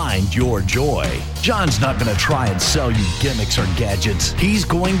 and find your joy. John's not going to try and sell you gimmicks or gadgets. He's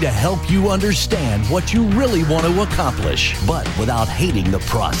going to help you understand what you really want to accomplish, but without hating the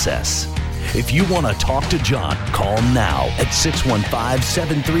process. If you want to talk to John, call now at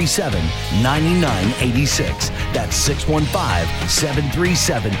 615-737-9986. That's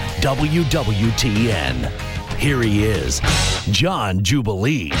 615-737-WWTN. Here he is, John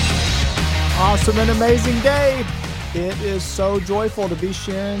Jubilee. Awesome and amazing day. It is so joyful to be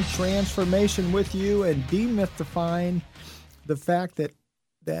sharing transformation with you and demystifying the fact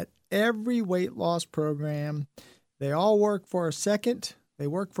that every weight loss program, they all work for a second, they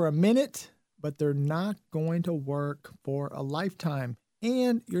work for a minute, but they're not going to work for a lifetime.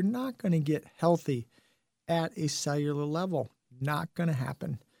 And you're not going to get healthy at a cellular level. Not going to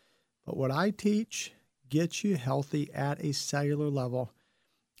happen. But what I teach gets you healthy at a cellular level.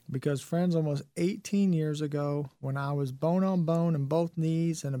 Because, friends, almost 18 years ago, when I was bone on bone in both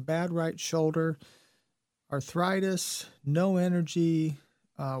knees and a bad right shoulder, arthritis, no energy,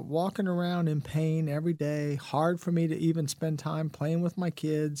 walking around in pain every day, hard for me to even spend time playing with my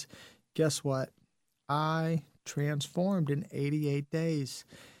kids, guess what? I transformed in 88 days.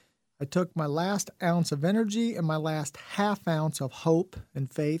 I took my last ounce of energy and my last half ounce of hope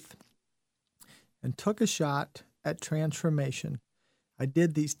and faith and took a shot at transformation. I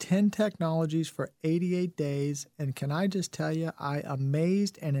did these 10 technologies for 88 days, and can I just tell you, I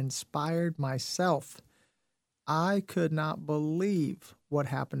amazed and inspired myself. I could not believe what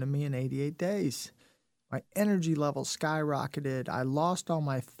happened to me in 88 days. My energy level skyrocketed. I lost all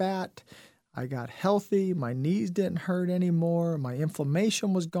my fat. I got healthy. My knees didn't hurt anymore. My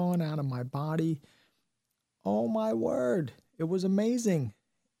inflammation was gone out of my body. Oh, my word. It was amazing.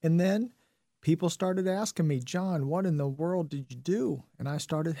 And then people started asking me, John, what in the world did you do? And I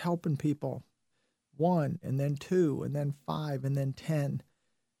started helping people. 1, and then 2, and then 5, and then 10.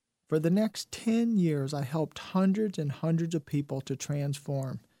 For the next 10 years, I helped hundreds and hundreds of people to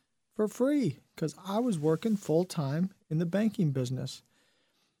transform for free because I was working full-time in the banking business.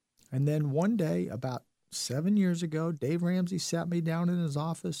 And then one day, about 7 years ago, Dave Ramsey sat me down in his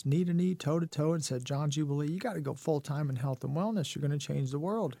office, knee to knee, toe to toe, and said, John Jubilee, you got to go full-time in health and wellness. You're going to change the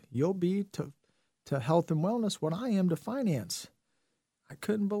world. You'll be to health and wellness what I am to finance. I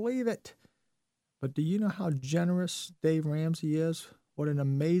couldn't believe it. But do you know how generous Dave Ramsey is? What an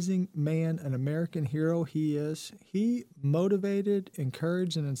amazing man, an American hero he is. He motivated,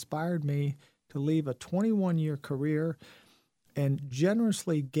 encouraged, and inspired me to leave a 21-year career and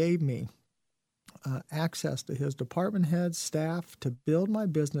generously gave me access to his department heads, staff, to build my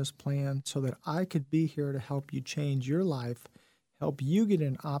business plan so that I could be here to help you change your life, help you get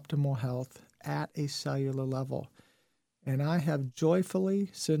in optimal health at a cellular level. And I have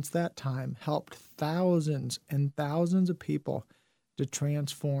joyfully, since that time, helped thousands and thousands of people to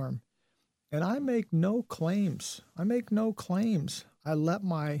transform. And I make no claims. I let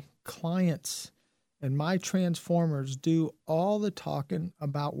my clients and my transformers do all the talking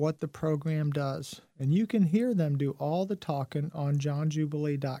about what the program does. And you can hear them do all the talking on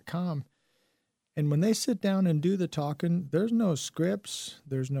johnjubilee.com. And when they sit down and do the talking, there's no scripts,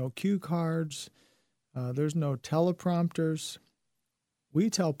 there's no cue cards, there's no teleprompters. We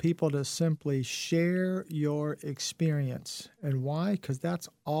tell people to simply share your experience. And why? Because that's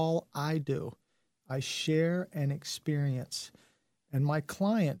all I do. I share an experience. And my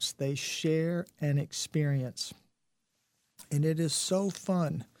clients, they share an experience. And it is so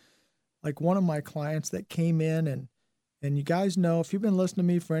fun. Like one of my clients that came in, and you guys know, if you've been listening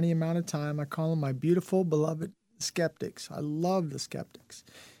to me for any amount of time, I call them my beautiful, beloved skeptics. I love the skeptics.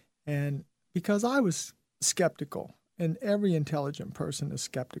 And because I was skeptical, and every intelligent person is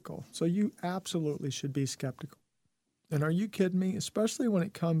skeptical. So you absolutely should be skeptical. And are you kidding me? Especially when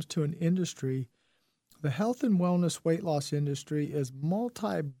it comes to an industry, the health and wellness weight loss industry is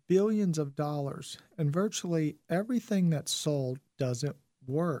multi-billions of dollars, and virtually everything that's sold doesn't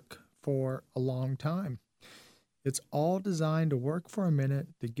work for a long time. It's all designed to work for a minute,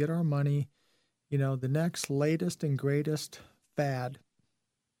 to get our money, the next latest and greatest fad,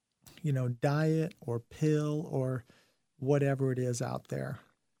 diet or pill or whatever it is out there.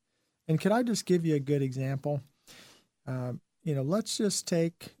 And can I just give you a good example? Let's just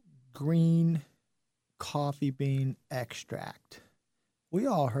take green coffee bean extract. We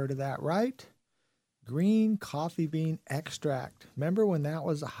all heard of that, right? Green coffee bean extract. Remember when that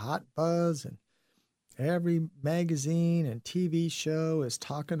was a hot buzz and Every magazine and TV show is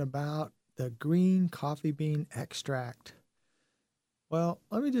talking about the green coffee bean extract. Well,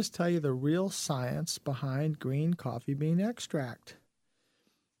 let me just tell you the real science behind green coffee bean extract.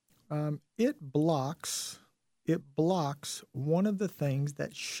 It blocks one of the things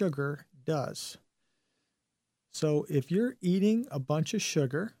that sugar does. So if you're eating a bunch of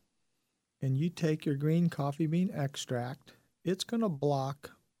sugar and you take your green coffee bean extract, it's going to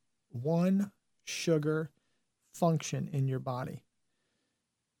block one sugar function in your body.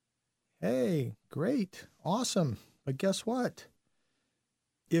 Hey, great, awesome. But guess what?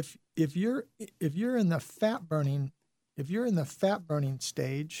 If you're in the fat burning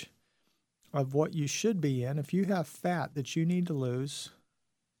stage of what you should be in, if you have fat that you need to lose,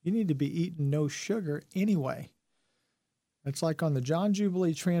 you need to be eating no sugar anyway. It's like on the John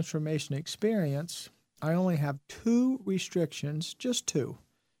Jubilee Transformation Experience, I only have 2 restrictions, just 2.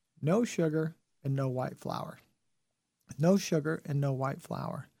 No sugar and no white flour. No sugar and no white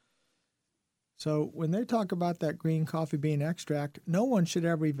flour. So when they talk about that green coffee bean extract, no one should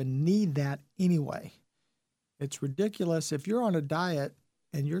ever even need that anyway. It's ridiculous if you're on a diet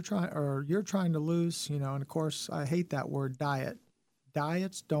and you're trying to lose, and of course I hate that word diet.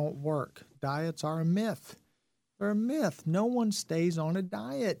 Diets don't work. Diets are a myth. They're a myth. No one stays on a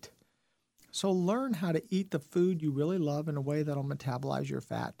diet. So learn how to eat the food you really love in a way that'll metabolize your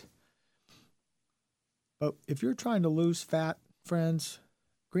fat. But if you're trying to lose fat, friends,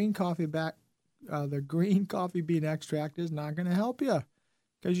 the green coffee bean extract is not going to help you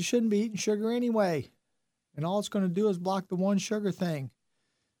because you shouldn't be eating sugar anyway. And all it's going to do is block the one sugar thing.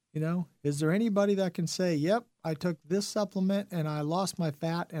 Is there anybody that can say, yep, I took this supplement and I lost my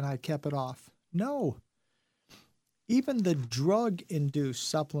fat and I kept it off? No. Even the drug-induced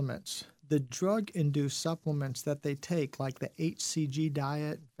supplements that they take, like the HCG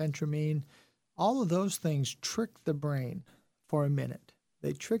diet, Phentermine, all of those things trick the brain for a minute.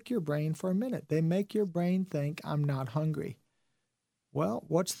 They trick your brain for a minute. They make your brain think, I'm not hungry. Well,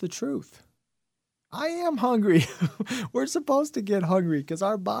 what's the truth? I am hungry. We're supposed to get hungry because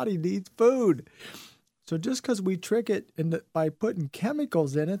our body needs food. So just because we trick it by putting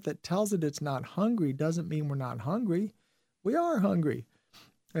chemicals in it that tells it it's not hungry doesn't mean we're not hungry. We are hungry.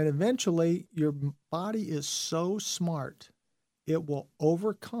 And eventually, your body is so smart, it will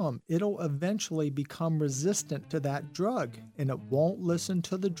overcome. It'll eventually become resistant to that drug, and it won't listen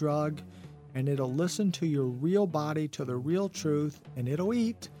to the drug, and it'll listen to your real body, to the real truth, and it'll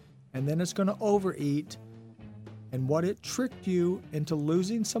eat, and then it's going to overeat. And what it tricked you into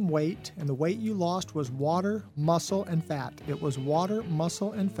losing some weight, and the weight you lost was water, muscle, and fat. It was water,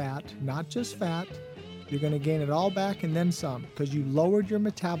 muscle, and fat, not just fat. You're going to gain it all back and then some because you lowered your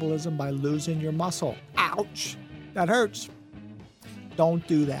metabolism by losing your muscle. Ouch! That hurts. Don't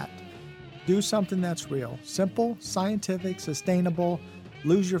do that. Do something that's real. Simple, scientific, sustainable.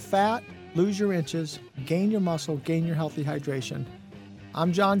 Lose your fat, lose your inches, gain your muscle, gain your healthy hydration.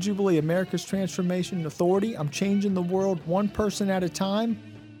 I'm John Jubilee, America's Transformation Authority. I'm changing the world one person at a time.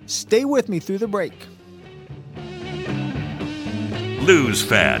 Stay with me through the break. Lose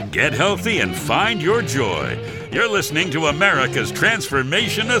fat, get healthy, and find your joy. You're listening to America's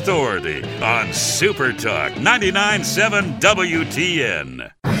Transformation Authority on Super Talk 99.7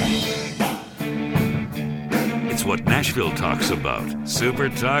 WTN. It's what Nashville talks about. Super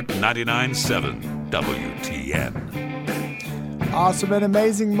Talk 99.7 WTN. Awesome and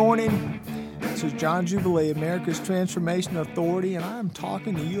amazing morning. This is John Jubilee, America's Transformation Authority, and I'm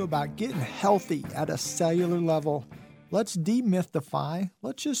talking to you about getting healthy at a cellular level. Let's demystify.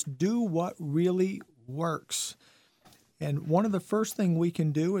 Let's just do what really works. And one of the first things we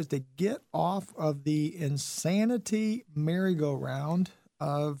can do is to get off of the insanity merry-go-round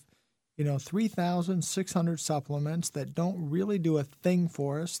of, 3,600 supplements that don't really do a thing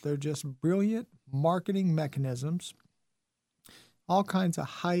for us. They're just brilliant marketing mechanisms. All kinds of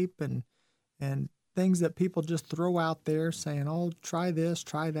hype and things that people just throw out there saying, oh, try this,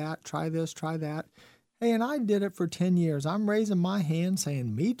 try that, try this, try that. Hey, and I did it for 10 years. I'm raising my hand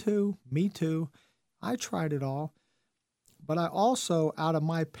saying, me too, me too. I tried it all. But I also, out of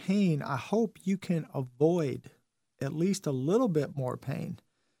my pain, I hope you can avoid at least a little bit more pain.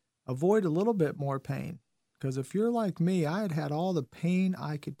 Avoid a little bit more pain. Because if you're like me, I had all the pain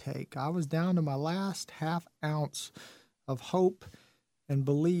I could take. I was down to my last half ounce of hope and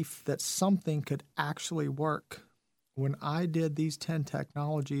belief that something could actually work. When I did these 10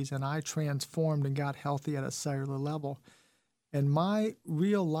 technologies and I transformed and got healthy at a cellular level. And my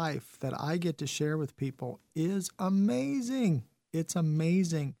real life that I get to share with people is amazing. It's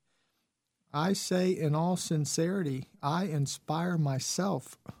amazing. I say in all sincerity, I inspire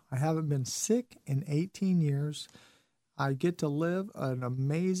myself. I haven't been sick in 18 years. I get to live an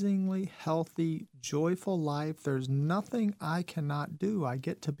amazingly healthy, joyful life. There's nothing I cannot do. I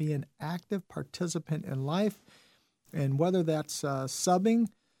get to be an active participant in life. And whether that's subbing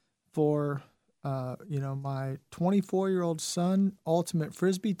for my 24-year-old son ultimate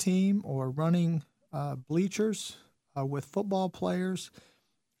Frisbee team or running bleachers with football players,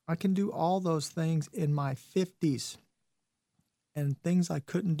 I can do all those things in my 50s. And things I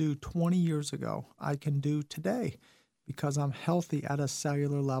couldn't do 20 years ago, I can do today because I'm healthy at a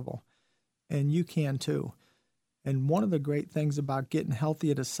cellular level. And you can too. And one of the great things about getting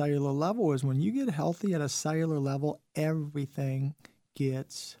healthy at a cellular level is when you get healthy at a cellular level, everything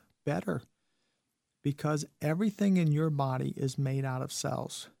gets better because everything in your body is made out of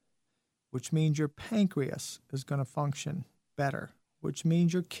cells, which means your pancreas is going to function better, which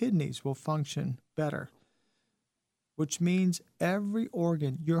means your kidneys will function better, which means every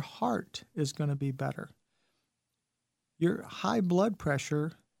organ, your heart is going to be better. Your high blood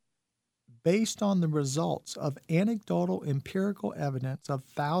pressure, based on the results of anecdotal empirical evidence of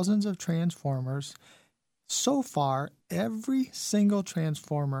thousands of transformers, so far, every single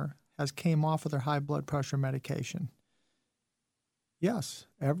transformer has came off of their high blood pressure medication. Yes,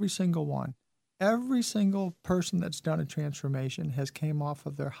 every single one. Every single person that's done a transformation has came off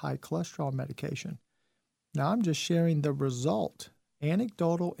of their high cholesterol medication. Now, I'm just sharing the result,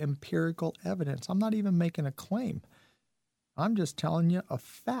 anecdotal empirical evidence. I'm not even making a claim. I'm just telling you a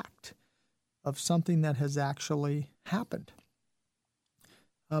fact of something that has actually happened.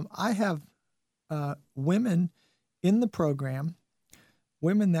 I have women in the program,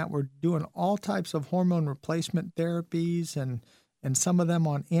 women that were doing all types of hormone replacement therapies and some of them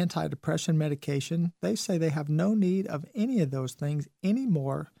on antidepressant medication. They say they have no need of any of those things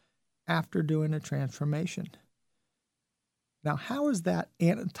anymore after doing a transformation. Now, how is that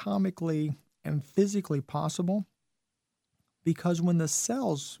anatomically and physically possible? Because when the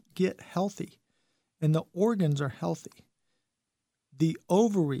cells get healthy and the organs are healthy, the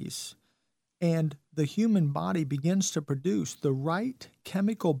ovaries and the human body begins to produce the right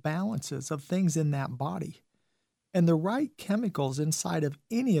chemical balances of things in that body. And the right chemicals inside of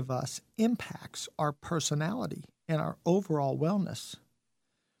any of us impacts our personality and our overall wellness.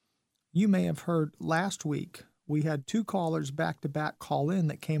 You may have heard last week, we had 2 callers back-to-back call in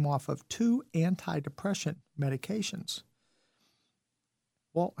that came off of 2 antidepressant medications.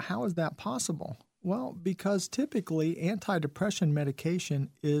 Well, how is that possible? Well, because typically antidepressant medication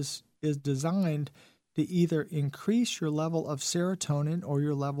is designed to either increase your level of serotonin or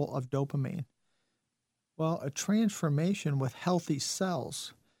your level of dopamine. Well, a transformation with healthy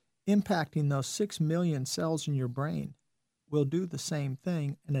cells impacting those 6 million cells in your brain will do the same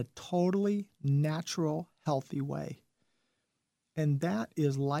thing in a totally natural, healthy way. And that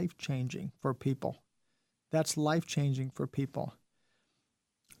is life-changing for people. That's life-changing for people.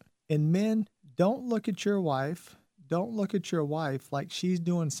 And men, don't look at your wife. Don't look at your wife like she's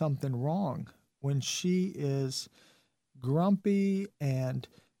doing something wrong when she is grumpy and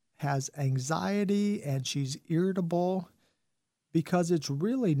has anxiety and she's irritable, because it's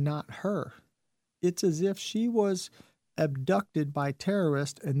really not her. It's as if she was abducted by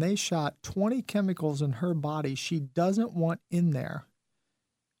terrorists and they shot 20 chemicals in her body she doesn't want in there.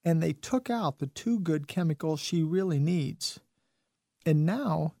 And they took out the 2 good chemicals she really needs. And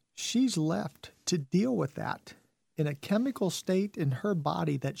now she's left to deal with that in a chemical state in her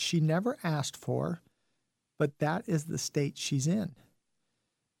body that she never asked for, but that is the state she's in.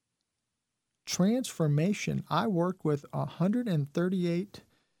 Transformation. I worked with 138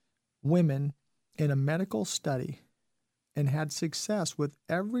 women in a medical study and had success with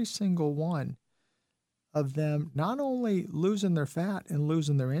every single one of them, not only losing their fat and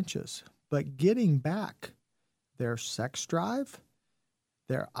losing their inches, but getting back their sex drive,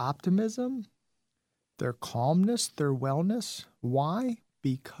 their optimism, their calmness, their wellness. Why?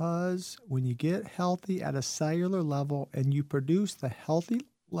 Because when you get healthy at a cellular level and you produce the healthy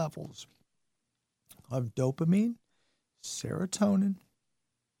levels of dopamine, serotonin,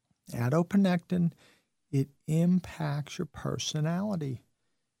 adiponectin, it impacts your personality.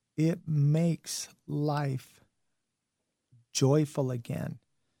 It makes life joyful again.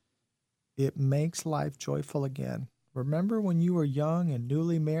 It makes life joyful again. Remember when you were young and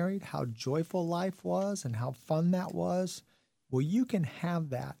newly married, how joyful life was and how fun that was? Well, you can have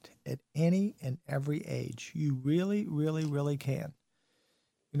that at any and every age. You really, really, really can.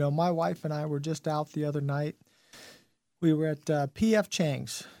 You know, my wife and I were just out the other night. We were at P.F.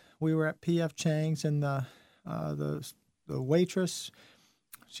 Chang's. We were at P.F. Chang's, and the waitress,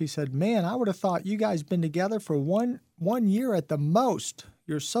 She said, man, I would have thought you guys been together for one year at the most.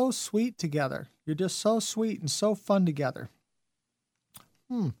 You're so sweet together. You're just so sweet and so fun together.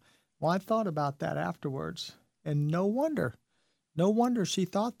 Well, I thought about that afterwards, and no wonder she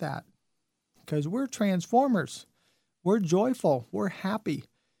thought that, because we're transformers. We're joyful. We're happy.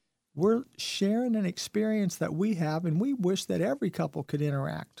 We're sharing an experience that we have, and we wish that every couple could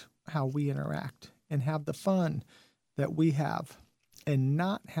interact how we interact and have the fun that we have and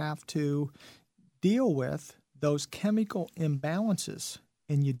not have to deal with those chemical imbalances,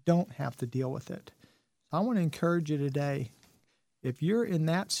 and you don't have to deal with it. I want to encourage you today, if you're in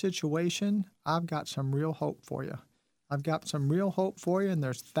that situation, I've got some real hope for you. I've got some real hope for you, and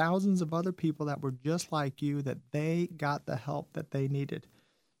there's thousands of other people that were just like you, that they got the help that they needed.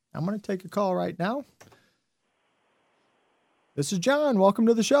 I'm going to take a call right now. This is John. Welcome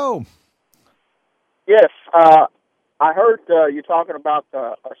to the show. Yes, I heard you talking about,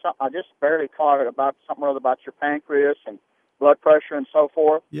 I just barely caught it, about something or other about your pancreas and blood pressure and so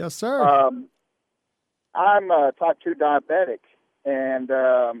forth. Yes, sir. I'm type 2 diabetic, and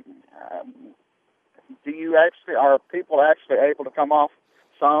are people actually able to come off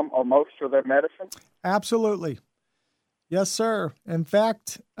some or most of their medicine? Absolutely. Yes, sir. In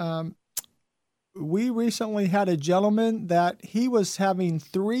fact, we recently had a gentleman that he was having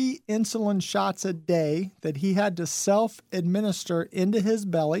 3 insulin shots a day that he had to self-administer into his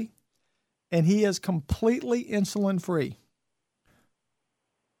belly, and he is completely insulin-free.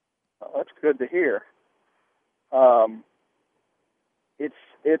 Well, that's good to hear.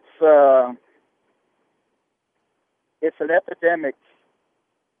 It's an epidemic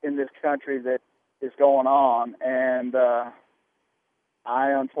in this country that is going on, and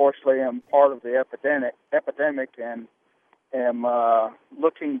I unfortunately am part of the epidemic and am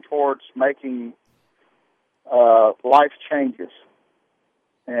looking towards making life changes.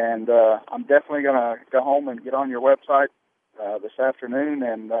 And I'm definitely going to go home and get on your website this afternoon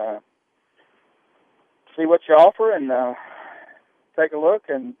and see what you offer and take a look,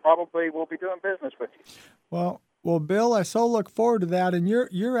 and probably we'll be doing business with you. Well, Bill, I so look forward to that, and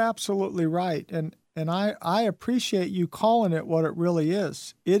you're absolutely right, and I appreciate you calling it what it really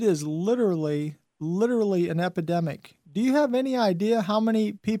is. It is literally an epidemic. Do you have any idea how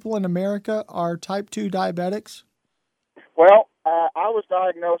many people in America are type 2 diabetics? Well, I was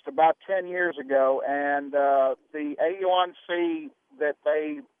diagnosed about 10 years ago, and the A1C that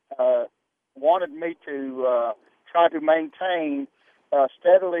they wanted me to try to maintain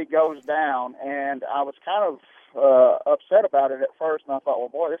steadily goes down, and I was kind of upset about it at first, and I thought, well,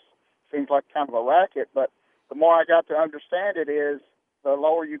 boy, this seems like kind of a racket. But the more I got to understand it is, the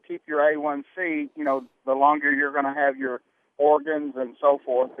lower you keep your A1C, the longer you're going to have your organs and so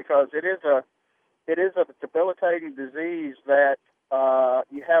forth, because it is a debilitating disease that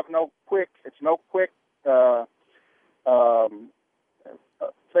you have no quick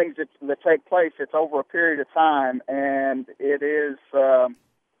things that take place. It's over a period of time, and it is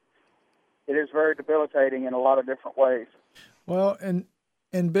very debilitating in a lot of different ways. Well,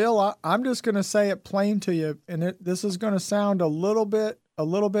 and Bill, I'm just going to say it plain to you, and this is going to sound a little bit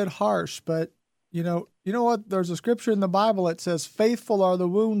harsh, but you know what? There's a scripture in the Bible that says, "Faithful are the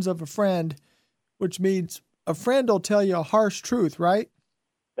wounds of a friend," which means a friend will tell you a harsh truth, right?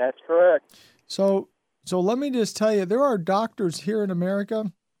 That's correct. So let me just tell you, there are doctors here in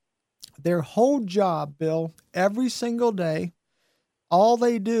America. Their whole job, Bill, every single day, all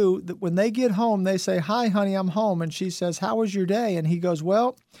they do, when they get home, they say, "Hi, honey, I'm home." And she says, "How was your day?" And he goes,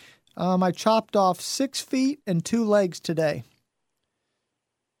 "Well, I chopped off 6 feet and 2 legs today."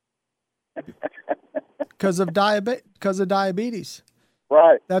 Because of diabetes.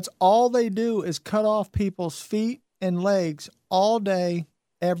 Right. That's all they do is cut off people's feet and legs all day,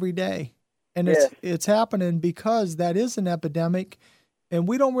 every day. And it's happening because that is an epidemic. And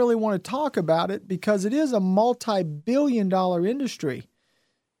we don't really want to talk about it because it is a multi-billion-dollar industry.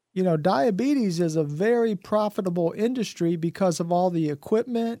 Diabetes is a very profitable industry because of all the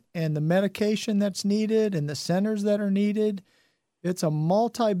equipment and the medication that's needed and the centers that are needed. It's a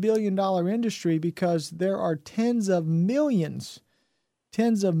multi-billion-dollar industry because there are tens of millions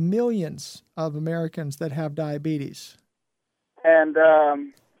of Americans that have diabetes. And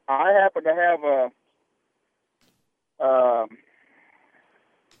I happen to have a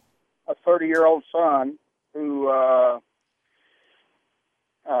 30-year-old son who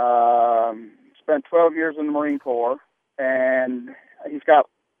spent 12 years in the Marine Corps, and he's got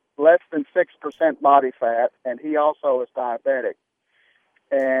less than 6% body fat, and he also is diabetic.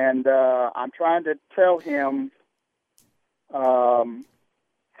 And I'm trying to tell him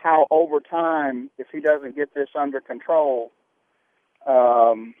how over time, if he doesn't get this under control,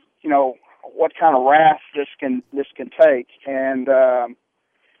 what kind of wrath this can take. And I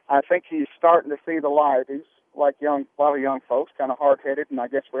think he's starting to see the light. He's like a lot of young folks, kind of hard-headed, and I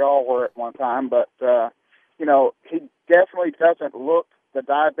guess we all were at one time. But he definitely doesn't look the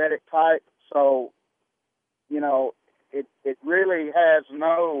diabetic type. So, it really has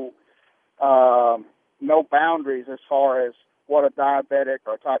no boundaries as far as what a diabetic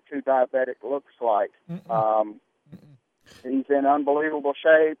or type 2 diabetic looks like. He's in unbelievable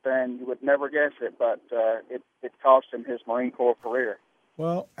shape, and you would never guess it, but it cost him his Marine Corps career.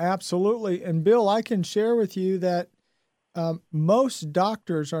 Well, absolutely. And Bill, I can share with you that most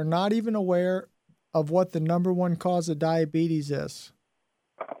doctors are not even aware of what the number one cause of diabetes is.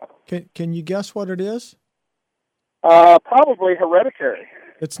 Can you guess what it is? Probably hereditary.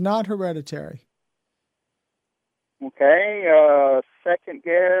 It's not hereditary. Okay, second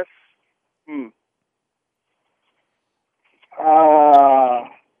guess. I'm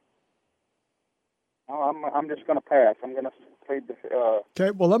just going to pass. I'm going to plead the.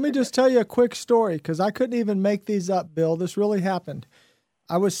 Okay, well, let me just tell you a quick story, because I couldn't even make these up, Bill. This really happened.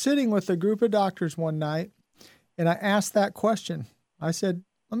 I was sitting with a group of doctors one night, and I asked that question. I said,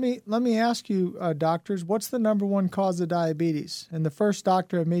 let me ask you, doctors, what's the number one cause of diabetes? And the first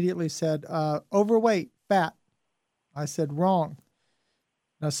doctor immediately said, overweight, fat. I said, wrong.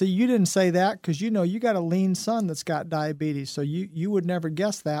 Now, see, you didn't say that because you got a lean son that's got diabetes, so you would never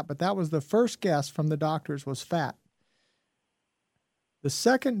guess that, but that was the first guess from the doctors was fat. The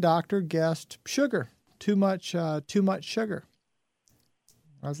second doctor guessed sugar, too much sugar.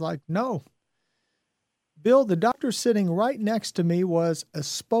 I was like, no. Bill, the doctor sitting right next to me was a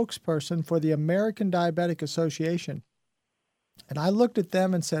spokesperson for the American Diabetic Association. And I looked at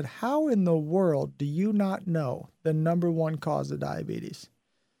them and said, how in the world do you not know the number one cause of diabetes?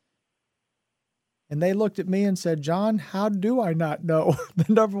 And they looked at me and said, John, how do I not know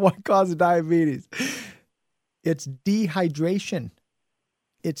the number one cause of diabetes? It's dehydration.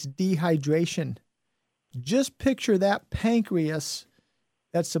 It's dehydration. Just picture that pancreas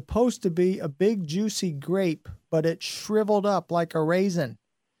that's supposed to be a big juicy grape, but it's shriveled up like a raisin.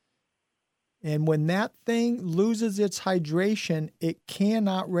 And when that thing loses its hydration, it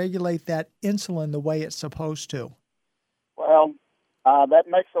cannot regulate that insulin the way it's supposed to. Well, that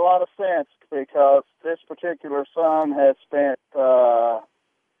makes a lot of sense because this particular son has spent, at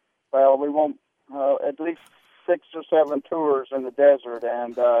least 6 or 7 tours in the desert,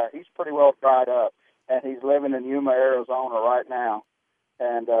 and he's pretty well dried up, and he's living in Yuma, Arizona right now.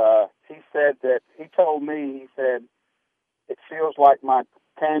 And he told me, it feels like my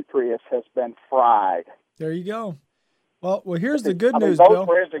pancreas has been fried. There you go. Well, here's the good news, those Bill. Those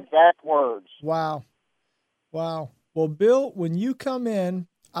were his exact words. Wow. Well, Bill, when you come in,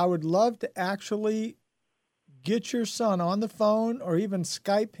 I would love to actually get your son on the phone or even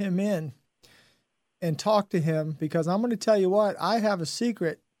Skype him in and talk to him, because I'm going to tell you what, I have a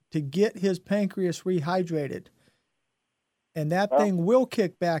secret to get his pancreas rehydrated. And that thing will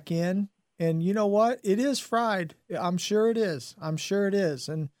kick back in. And you know what? It is fried. I'm sure it is.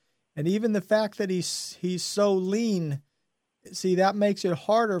 And even the fact that he's so lean, see, that makes it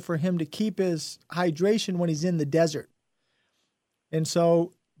harder for him to keep his hydration when he's in the desert. And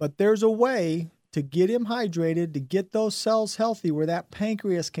so, but there's a way to get him hydrated, to get those cells healthy where that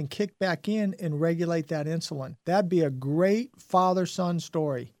pancreas can kick back in and regulate that insulin. That'd be a great father-son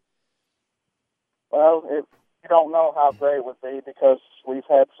story. Well, you don't know how great it would be because we've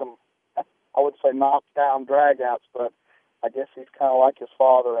had some, I would say, knockdown dragouts, but I guess he's kind of like his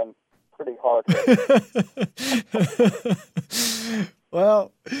father and pretty hard.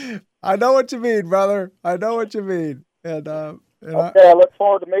 Well, I know what you mean, brother. I know what you mean. And okay, I look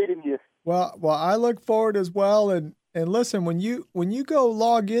forward to meeting you. Well, I look forward as well. And listen, when you go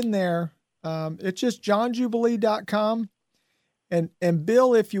log in there, it's just johnjubilee.com. And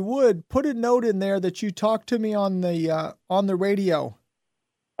Bill, if you would, put a note in there that you talked to me on the radio.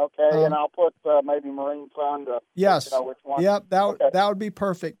 Okay, and I'll put maybe Marine Fund. Yes. Which one. Yep, that would be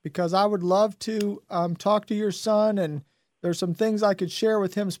perfect, because I would love to talk to your son, and there's some things I could share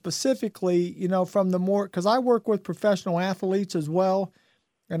with him specifically, from the more, because I work with professional athletes as well,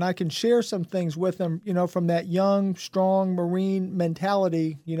 and I can share some things with them, from that young, strong Marine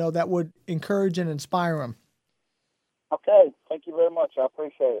mentality, that would encourage and inspire them. Okay, thank you very much. I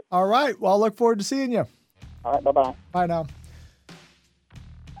appreciate it. All right, well, I look forward to seeing you. All right, bye-bye. Bye now.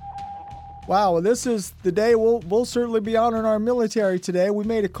 Wow, well, this is the day we'll certainly be honoring our military today. We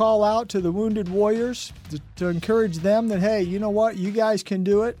made a call out to the wounded warriors to encourage them that, hey, you know what? You guys can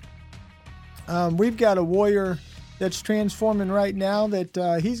do it. We've got a warrior that's transforming right now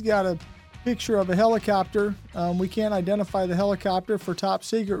that he's got picture of a helicopter. We can't identify the helicopter for top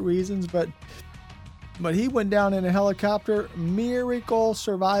secret reasons, but he went down in a helicopter. Miracle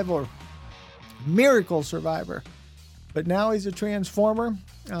survivor. But now he's a transformer.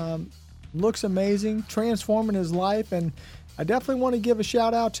 Looks amazing, transforming his life. And I definitely want to give a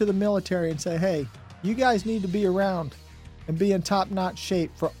shout out to the military and say, hey, you guys need to be around and be in top-notch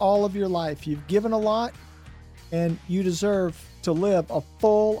shape for all of your life. You've given a lot, and you deserve to live a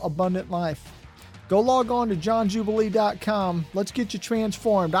full, abundant life. Go log on to johnjubilee.com. Let's get you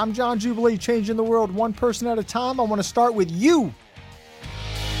transformed. I'm John Jubilee, changing the world one person at a time. I want to start with you.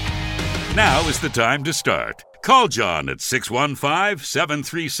 Now is the time to start. Call John at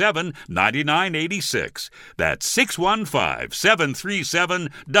 615-737-9986. That's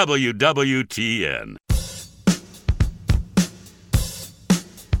 615-737-WWTN.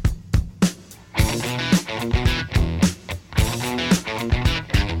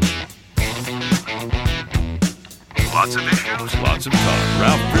 Lots of issues, lots of talk.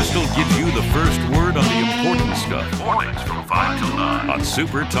 Ralph Bristol gives you the first word on the important stuff. Mornings from 5 till 9 on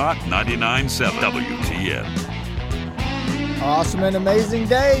Super Talk 99.7 WTN. Awesome and amazing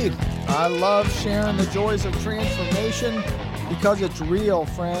day. I love sharing the joys of transformation because it's real,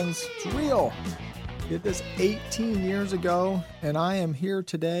 friends. It's real. Did this 18 years ago, and I am here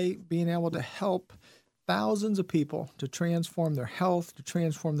today being able to help thousands of people to transform their health, to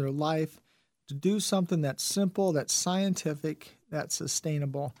transform their life, to do something that's simple, that's scientific, that's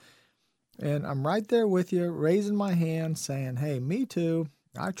sustainable. And I'm right there with you, raising my hand, saying, hey, me too.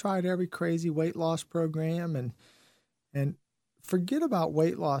 I tried every crazy weight loss program, and forget about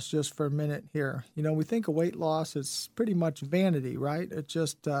weight loss just for a minute here. You know, we think of weight loss as pretty much vanity, right? It's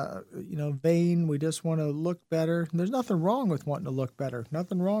just, vain. We just want to look better. And there's nothing wrong with wanting to look better.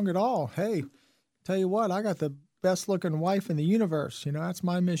 Nothing wrong at all. Hey, tell you what, I got the best looking wife in the universe. You know, that's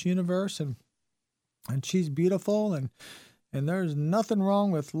my Miss Universe, and she's beautiful, and there's nothing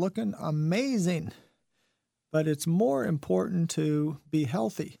wrong with looking amazing. But it's more important to be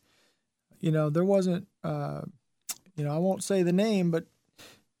healthy. You know, there wasn't, I won't say the name, but,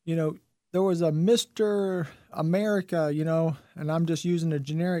 there was a Mr. America, and I'm just using a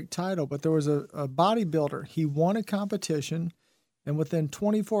generic title, but there was a bodybuilder. He won a competition, and within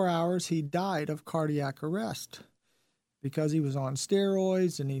 24 hours, he died of cardiac arrest because he was on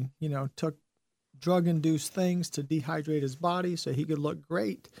steroids, and he, took drug-induced things to dehydrate his body so he could look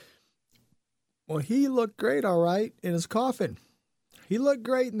great. Well, he looked great, all right, in his coffin. He looked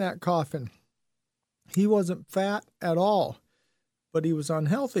great in that coffin. He wasn't fat at all, but he was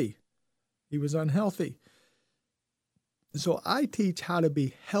unhealthy. So I teach how to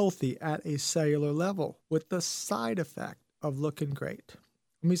be healthy at a cellular level with the side effect of looking great.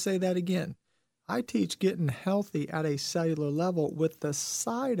 Let me say that again. I teach getting healthy at a cellular level with the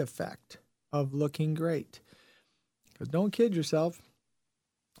side effect of looking great. Because don't kid yourself.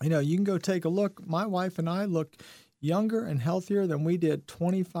 You can go take a look. My wife and I look younger and healthier than we did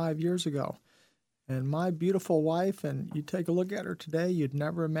 25 years ago. And my beautiful wife, and you take a look at her today, you'd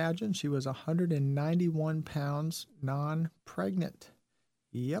never imagine she was 191 pounds non-pregnant.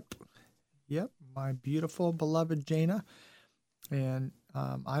 Yep, my beautiful, beloved Jana. And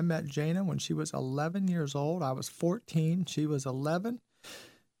I met Jana when she was 11 years old. I was 14. She was 11.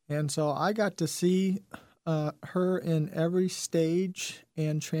 And so I got to see her in every stage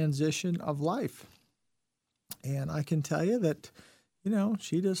and transition of life. And I can tell you that,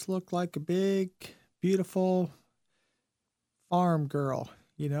 she just looked like a big, beautiful farm girl,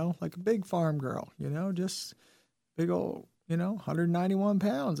 like a big farm girl, just big old, 191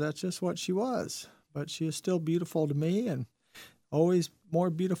 pounds. That's just what she was. But she is still beautiful to me, and always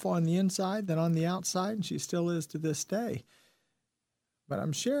more beautiful on the inside than on the outside, and she still is to this day. But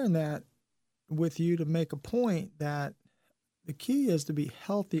I'm sharing that with you to make a point that the key is to be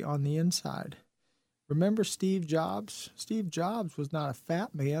healthy on the inside. Remember Steve Jobs? Steve Jobs was not a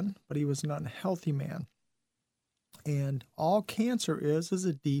fat man, but he was an unhealthy man. And all cancer is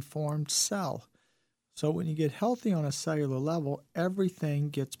a deformed cell. So when you get healthy on a cellular level, everything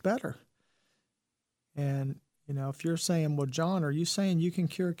gets better. And, if you're saying, well, John, are you saying you can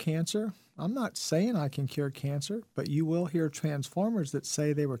cure cancer? I'm not saying I can cure cancer, but you will hear transformers that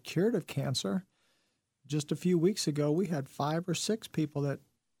say they were cured of cancer. Just a few weeks ago, we had 5 or 6 people that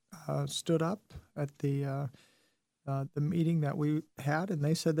stood up at the meeting that we had, and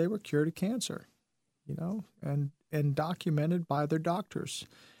they said they were cured of cancer, and documented by their doctors.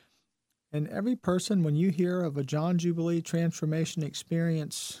 And every person, when you hear of a John Jubilee Transformation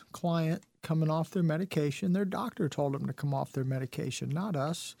Experience client coming off their medication, their doctor told them to come off their medication, not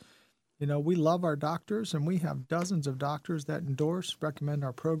us. We love our doctors, and we have dozens of doctors that endorse, recommend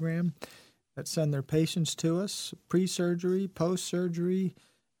our program. that send their patients to us, pre-surgery, post-surgery,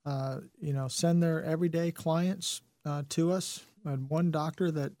 send their everyday clients to us. I had one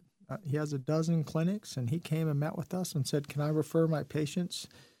doctor that he has a dozen clinics, and he came and met with us and said, "Can I refer my patients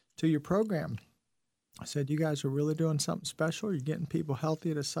to your program?" I said, "You guys are really doing something special. You're getting people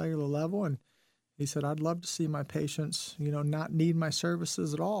healthy at a cellular level." And he said, "I'd love to see my patients, not need my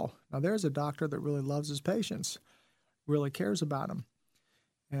services at all." Now, there's a doctor that really loves his patients, really cares about them.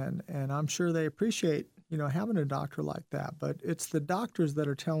 And I'm sure they appreciate, having a doctor like that. But it's the doctors that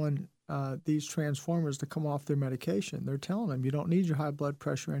are telling these transformers to come off their medication. They're telling them, you don't need your high blood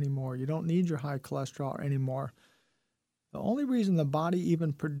pressure anymore. You don't need your high cholesterol anymore. The only reason the body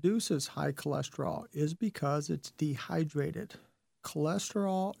even produces high cholesterol is because it's dehydrated.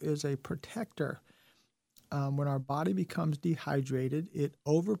 Cholesterol is a protector. When our body becomes dehydrated, it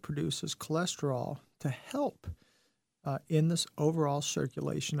overproduces cholesterol to help in this overall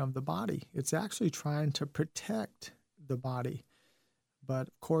circulation of the body. It's actually trying to protect the body. But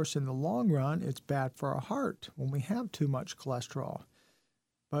of course, in the long run, it's bad for our heart when we have too much cholesterol.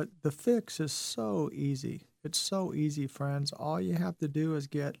 But the fix is so easy. It's so easy, friends. All you have to do is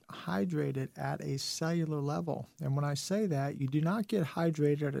get hydrated at a cellular level. And when I say that, you do not get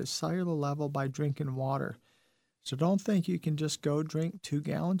hydrated at a cellular level by drinking water. So don't think you can just go drink 2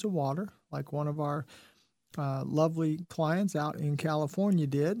 gallons of water like one of our lovely clients out in California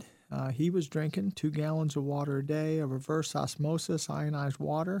did. He was drinking 2 gallons of water a day of reverse osmosis ionized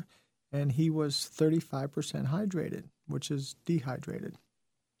water, and he was 35% hydrated, which is dehydrated.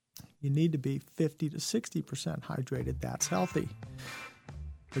 You need to be 50 to 60% hydrated. That's healthy.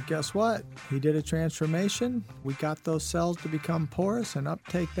 But guess what? He did a transformation. We got those cells to become porous and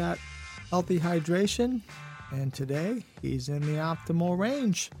uptake that healthy hydration. And today, he's in the optimal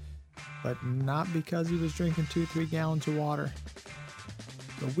range, but not because he was drinking 2-3 gallons of water.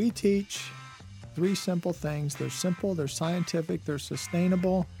 So we teach 3 simple things. They're simple, they're scientific, they're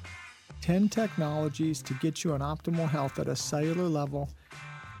sustainable. 10 technologies to get you an optimal health at a cellular level.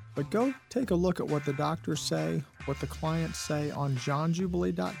 But go take a look at what the doctors say, what the clients say on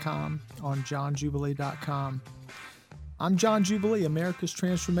johnjubilee.com, I'm John Jubilee, America's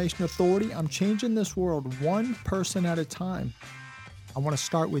Transformation Authority. I'm changing this world one person at a time. I want to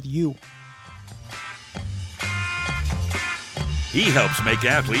start with you. He helps make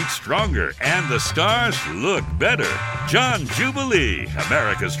athletes stronger and the stars look better. John Jubilee,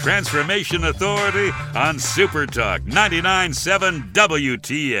 America's Transformation Authority on Super Talk 99.7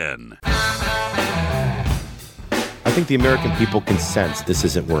 WTN. I think the American people can sense this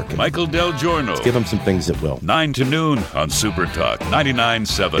isn't working. Michael Del Giorno. Let's give them some things that will. 9 to noon on Super Talk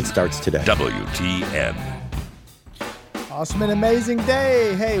 99.7. It starts today. WTN. Awesome and amazing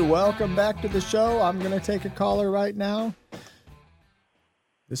day. Hey, welcome back to the show. I'm going to take a caller right now.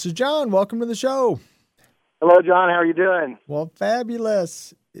 This is John. Welcome to the show. Hello, John. How are you doing? Well,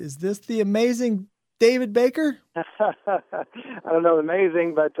 fabulous. Is this the amazing David Baker? I don't know,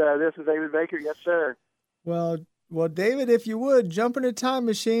 amazing, but this is David Baker. Yes, sir. Well, David, if you would, jump in a time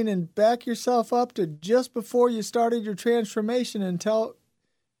machine and back yourself up to just before you started your transformation and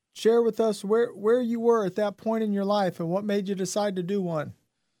share with us where you were at that point in your life and what made you decide to do one.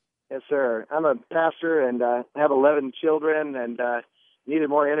 Yes, sir. I'm a pastor and have 11 children and needed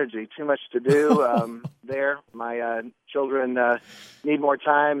more energy, too much to do there. My children need more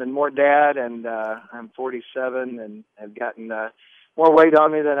time and more dad, and I'm 47 and have gotten more weight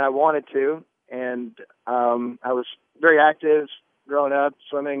on me than I wanted to. And I was very active growing up,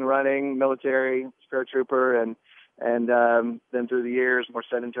 swimming, running, military, paratrooper, and then through the years, more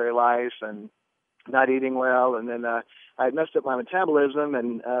sedentary life and not eating well. And then I messed up my metabolism,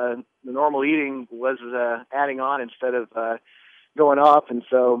 and the normal eating was adding on instead of going off. And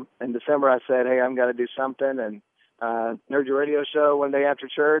so in December, I said, hey, I'm got to do something. And heard your radio show one day after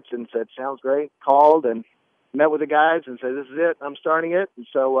church and said, sounds great. Called and met with the guys and said, this is it. I'm starting it. And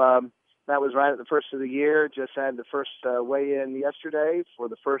so that was right at the first of the year. Just had the first weigh-in yesterday for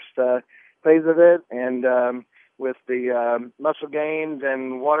the first phase of it. And with the muscle gains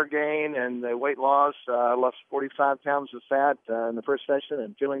and water gain and the weight loss, I lost 45 pounds of fat in the first session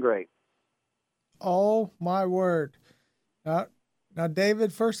and feeling great. Oh, my word. Now,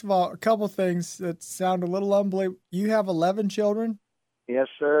 David, first of all, a couple things that sound a little unbelievable. You have 11 children? Yes,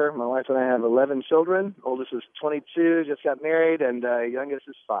 sir. My wife and I have 11 children. Oldest is 22, just got married, and youngest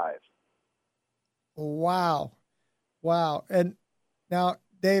is 5. Wow. And now,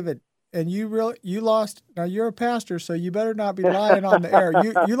 David, and you lost, now you're a pastor, so you better not be lying on the air.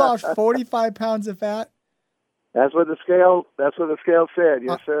 You lost 45 pounds of fat? That's what the scale said.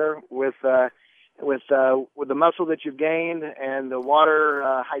 Yes, sir. With with the muscle that you've gained and the water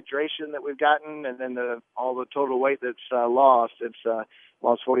hydration that we've gotten, and then all the total weight that's lost, it's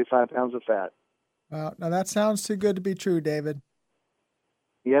lost 45 pounds of fat. Wow. Now that sounds too good to be true, David.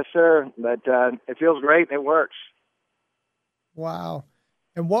 Yes, sir. But it feels great and it works. Wow.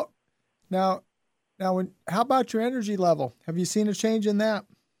 And now how about your energy level? Have you seen a change in that?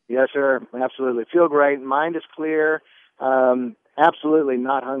 Yes, sir. Absolutely. Feel great. Mind is clear. Absolutely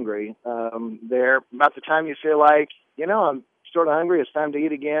not hungry. There, about the time you feel like, I'm sort of hungry, it's time to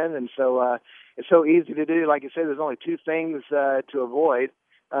eat again. And so it's so easy to do. Like you said, there's only two things to avoid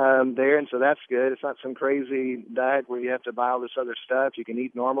there, and so that's good. It's not some crazy diet where you have to buy all this other stuff. You can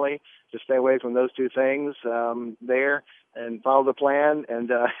eat normally. Just stay away from those two things there and follow the plan. And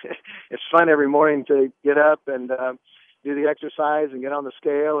it's fun every morning to get up and do the exercise and get on the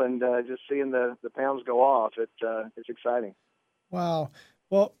scale and just seeing the pounds go off. It's exciting. Wow.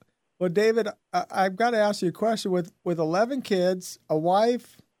 Well, David, I've got to ask you a question. With 11 kids, a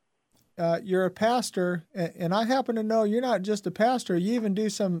wife, you're a pastor, and I happen to know you're not just a pastor. You even do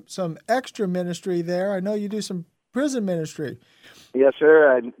some extra ministry there. I know you do some prison ministry. Yes,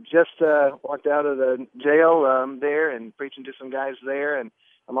 sir. I just walked out of the jail there and preaching to some guys there, and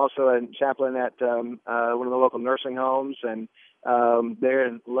I'm also a chaplain at one of the local nursing homes, and there,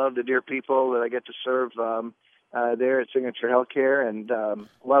 and love the dear people that I get to serve there at Signature Healthcare, and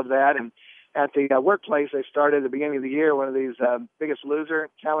love that. And at the workplace, they started at the beginning of the year one of these Biggest Loser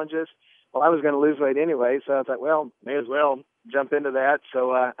challenges. Well, I was going to lose weight anyway, so I thought, well, may as well jump into that.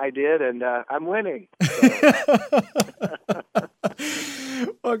 So I did, and I'm winning.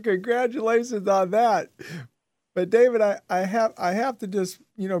 Well, congratulations on that. But David, I have to just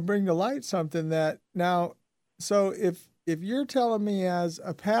bring to light something that now. So if you're telling me as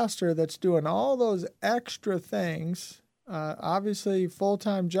a pastor that's doing all those extra things, obviously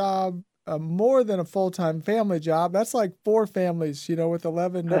full-time job, more than a full-time family job, that's like 4 families, with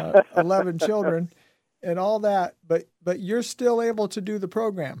 11 children and all that, but you're still able to do the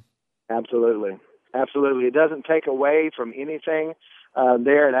program. Absolutely. It doesn't take away from anything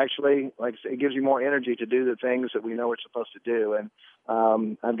there. It actually, it gives you more energy to do the things that we know we're supposed to do.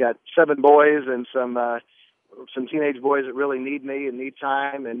 And I've got 7 boys and some teenage boys that really need me and need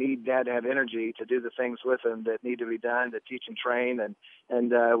time and need Dad to have energy to do the things with them that need to be done, to teach and train. And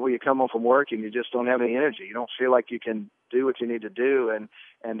when you come home from work and you just don't have any energy, you don't feel like you can do what you need to do. And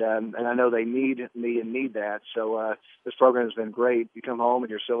I know they need me and need that. So this program has been great. You come home and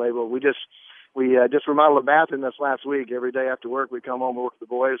you're still able. We just remodeled a bathroom this last week. Every day after work, we come home and work with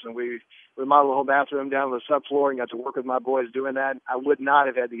the boys, and we remodeled the whole bathroom down to the subfloor and got to work with my boys doing that. I would not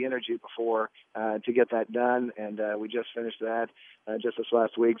have had the energy before to get that done, and we just finished that just this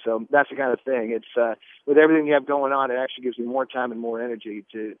last week. So that's the kind of thing. It's with everything you have going on, it actually gives you more time and more energy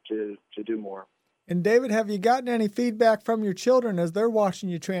to do more. And David, have you gotten any feedback from your children as they're watching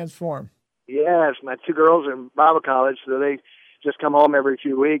you transform? Yes, my 2 girls are in Bible college, so they just come home every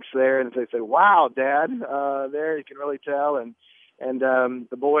few weeks there, and they say, "Wow, Dad!" There you can really tell, and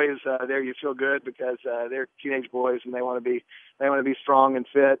the boys there, you feel good because they're teenage boys and they want to be strong and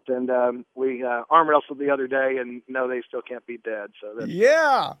fit. And we arm wrestled the other day, and no, they still can't beat Dad. So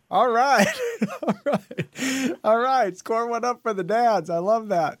yeah, all right, all right. Score 1 up for the dads. I love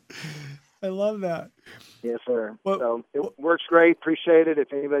that. Yes, sir. Well, so it works great. Appreciate it.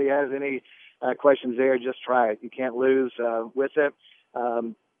 If anybody has any questions there, just try it. You can't lose with it.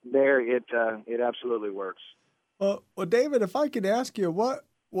 It absolutely works. Well, David, if I could ask you, what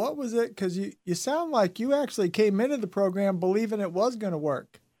was it? Because you sound like you actually came into the program believing it was going to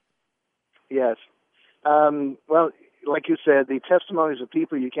work. Yes. Well, like you said, the testimonies of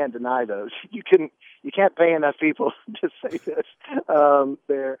people, you can't deny those. You can't pay enough people to say this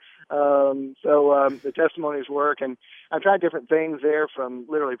there. So the testimonies work, and I've tried different things there, from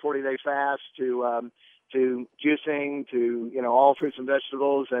literally 40-day fast to juicing to all fruits and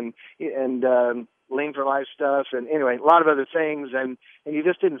vegetables and Lean for Life stuff, and anyway, a lot of other things, and you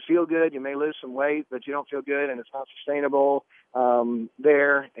just didn't feel good. You may lose some weight, but you don't feel good, and it's not sustainable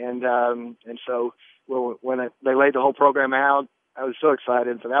there. And so when they laid the whole program out, I was so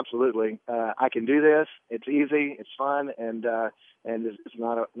excited. So absolutely, I can do this. It's easy, it's fun, and it's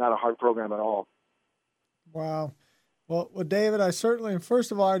not a hard program at all. Wow. Well, David, I certainly,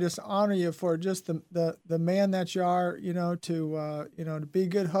 first of all, I just honor you for just the man that you are, to be a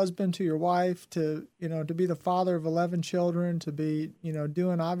good husband to your wife, to be the father of 11 children, to be,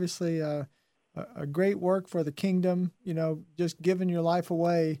 doing obviously a great work for the kingdom, just giving your life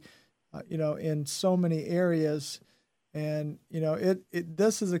away, in so many areas. And,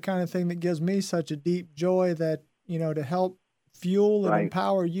 this is the kind of thing that gives me such a deep joy that, to help fuel and Right.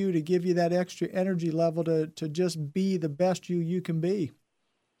 empower you to give you that extra energy level to just be the best you can be.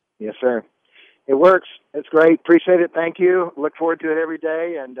 Yes, sir. It works. It's great. Appreciate it. Thank you. Look forward to it every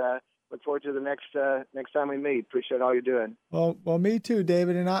day, and look forward to the next time we meet. Appreciate all you're doing. Well, me too,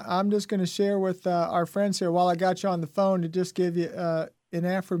 David. And I'm just going to share with our friends here while I got you on the phone to just give you an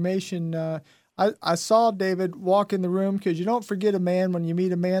affirmation. I saw David walk in the room, because you don't forget a man when you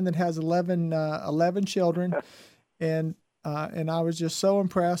meet a man that has 11 children, and I was just so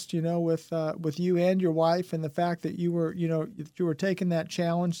impressed, with you and your wife, and the fact that you were taking that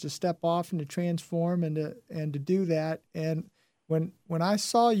challenge to step off and to transform and to do that. And when I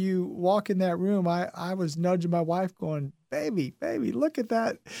saw you walk in that room, I was nudging my wife, going, "Baby, look at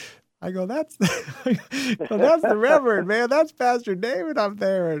that." I go, that's the Reverend, man. That's Pastor David up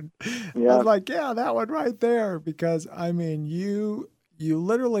there. And I was like, yeah, that one right there. Because, I mean, you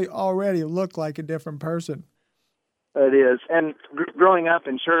literally already look like a different person. It is. And growing up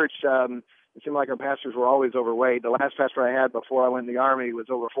in church, it seemed like our pastors were always overweight. The last pastor I had before I went in the Army was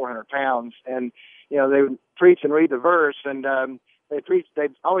over 400 pounds. And, they would preach and read the verse, and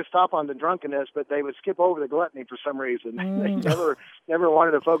they'd always stop on the drunkenness, but they would skip over the gluttony for some reason. They never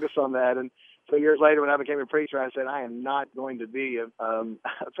wanted to focus on that. And so years later, when I became a preacher, I said, I am not going to be a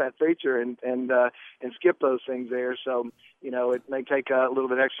fat preacher and skip those things there. So, it may take a little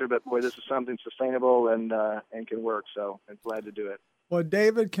bit extra, but boy, this is something sustainable and can work. So I'm glad to do it. Well,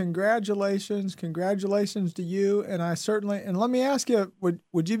 David, congratulations to you. And let me ask you,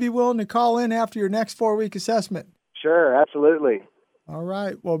 would you be willing to call in after your next 4-week assessment? Sure, absolutely. All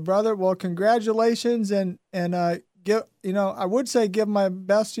right. Well, brother, congratulations. And I would say give my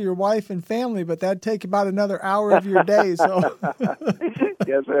best to your wife and family, but that'd take about another hour of your day. So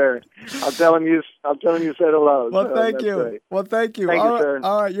yes, sir. I'll tell him you said hello. Well, so thank you. Great. Well, thank you. Thank you, sir.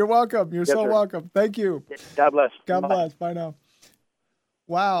 All right. You're welcome. You're so sir. welcome. Thank you. God bless. God bless. Bye now.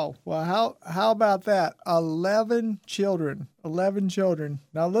 Wow. Well, how about that? 11 children.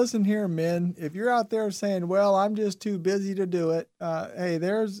 Now listen here, men. If you're out there saying, well, I'm just too busy to do it. Hey,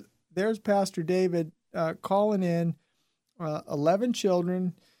 there's Pastor David calling in 11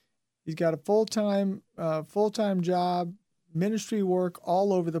 children. He's got a full-time job, ministry work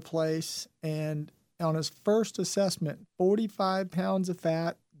all over the place. And on his first assessment, 45 pounds of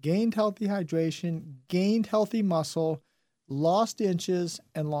fat, gained healthy hydration, gained healthy muscle, lost inches,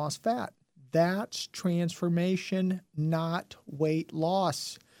 and lost fat. That's transformation, not weight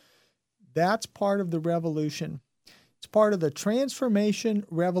loss. That's part of the revolution. It's part of the transformation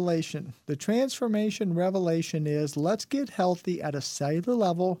revelation. The transformation revelation is, let's get healthy at a cellular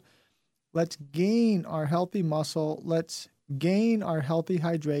level. Let's gain our healthy muscle. Let's gain our healthy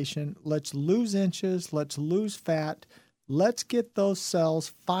hydration. Let's lose inches. Let's lose fat. Let's get those cells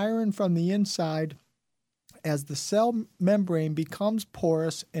firing from the inside. As the cell membrane becomes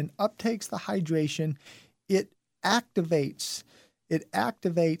porous and uptakes the hydration, it activates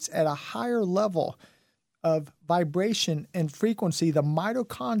at a higher level of vibration and frequency the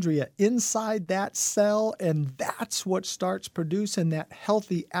mitochondria inside that cell, and that's what starts producing that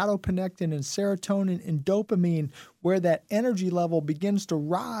healthy adiponectin and serotonin and dopamine, where that energy level begins to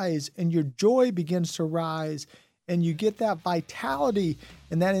rise and your joy begins to rise. And you get that vitality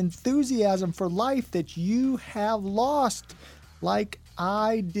and that enthusiasm for life that you have lost, like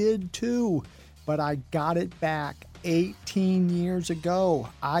I did too. But I got it back 18 years ago.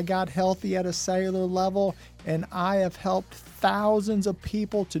 I got healthy at a cellular level, and I have helped thousands of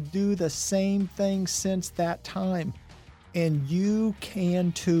people to do the same thing since that time. And you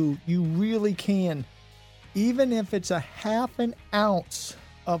can too. You really can. Even if it's a half an ounce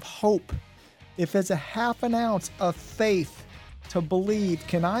of hope, if it's a half an ounce of faith to believe,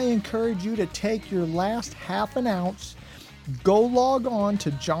 can I encourage you to take your last half an ounce, go log on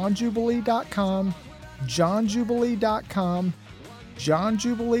to johnjubilee.com, johnjubilee.com,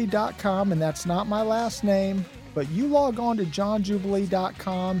 and that's not my last name, but you log on to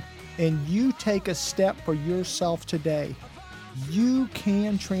johnjubilee.com and you take a step for yourself today. You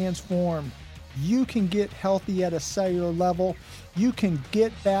can transform. You can get healthy at a cellular level. You can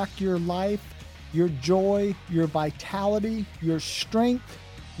get back your life, your joy, your vitality, your strength,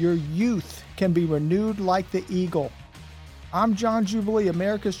 your youth can be renewed like the eagle. I'm John Jubilee,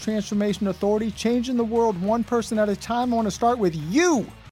 America's Transformation Authority, changing the world one person at a time. I want to start with you.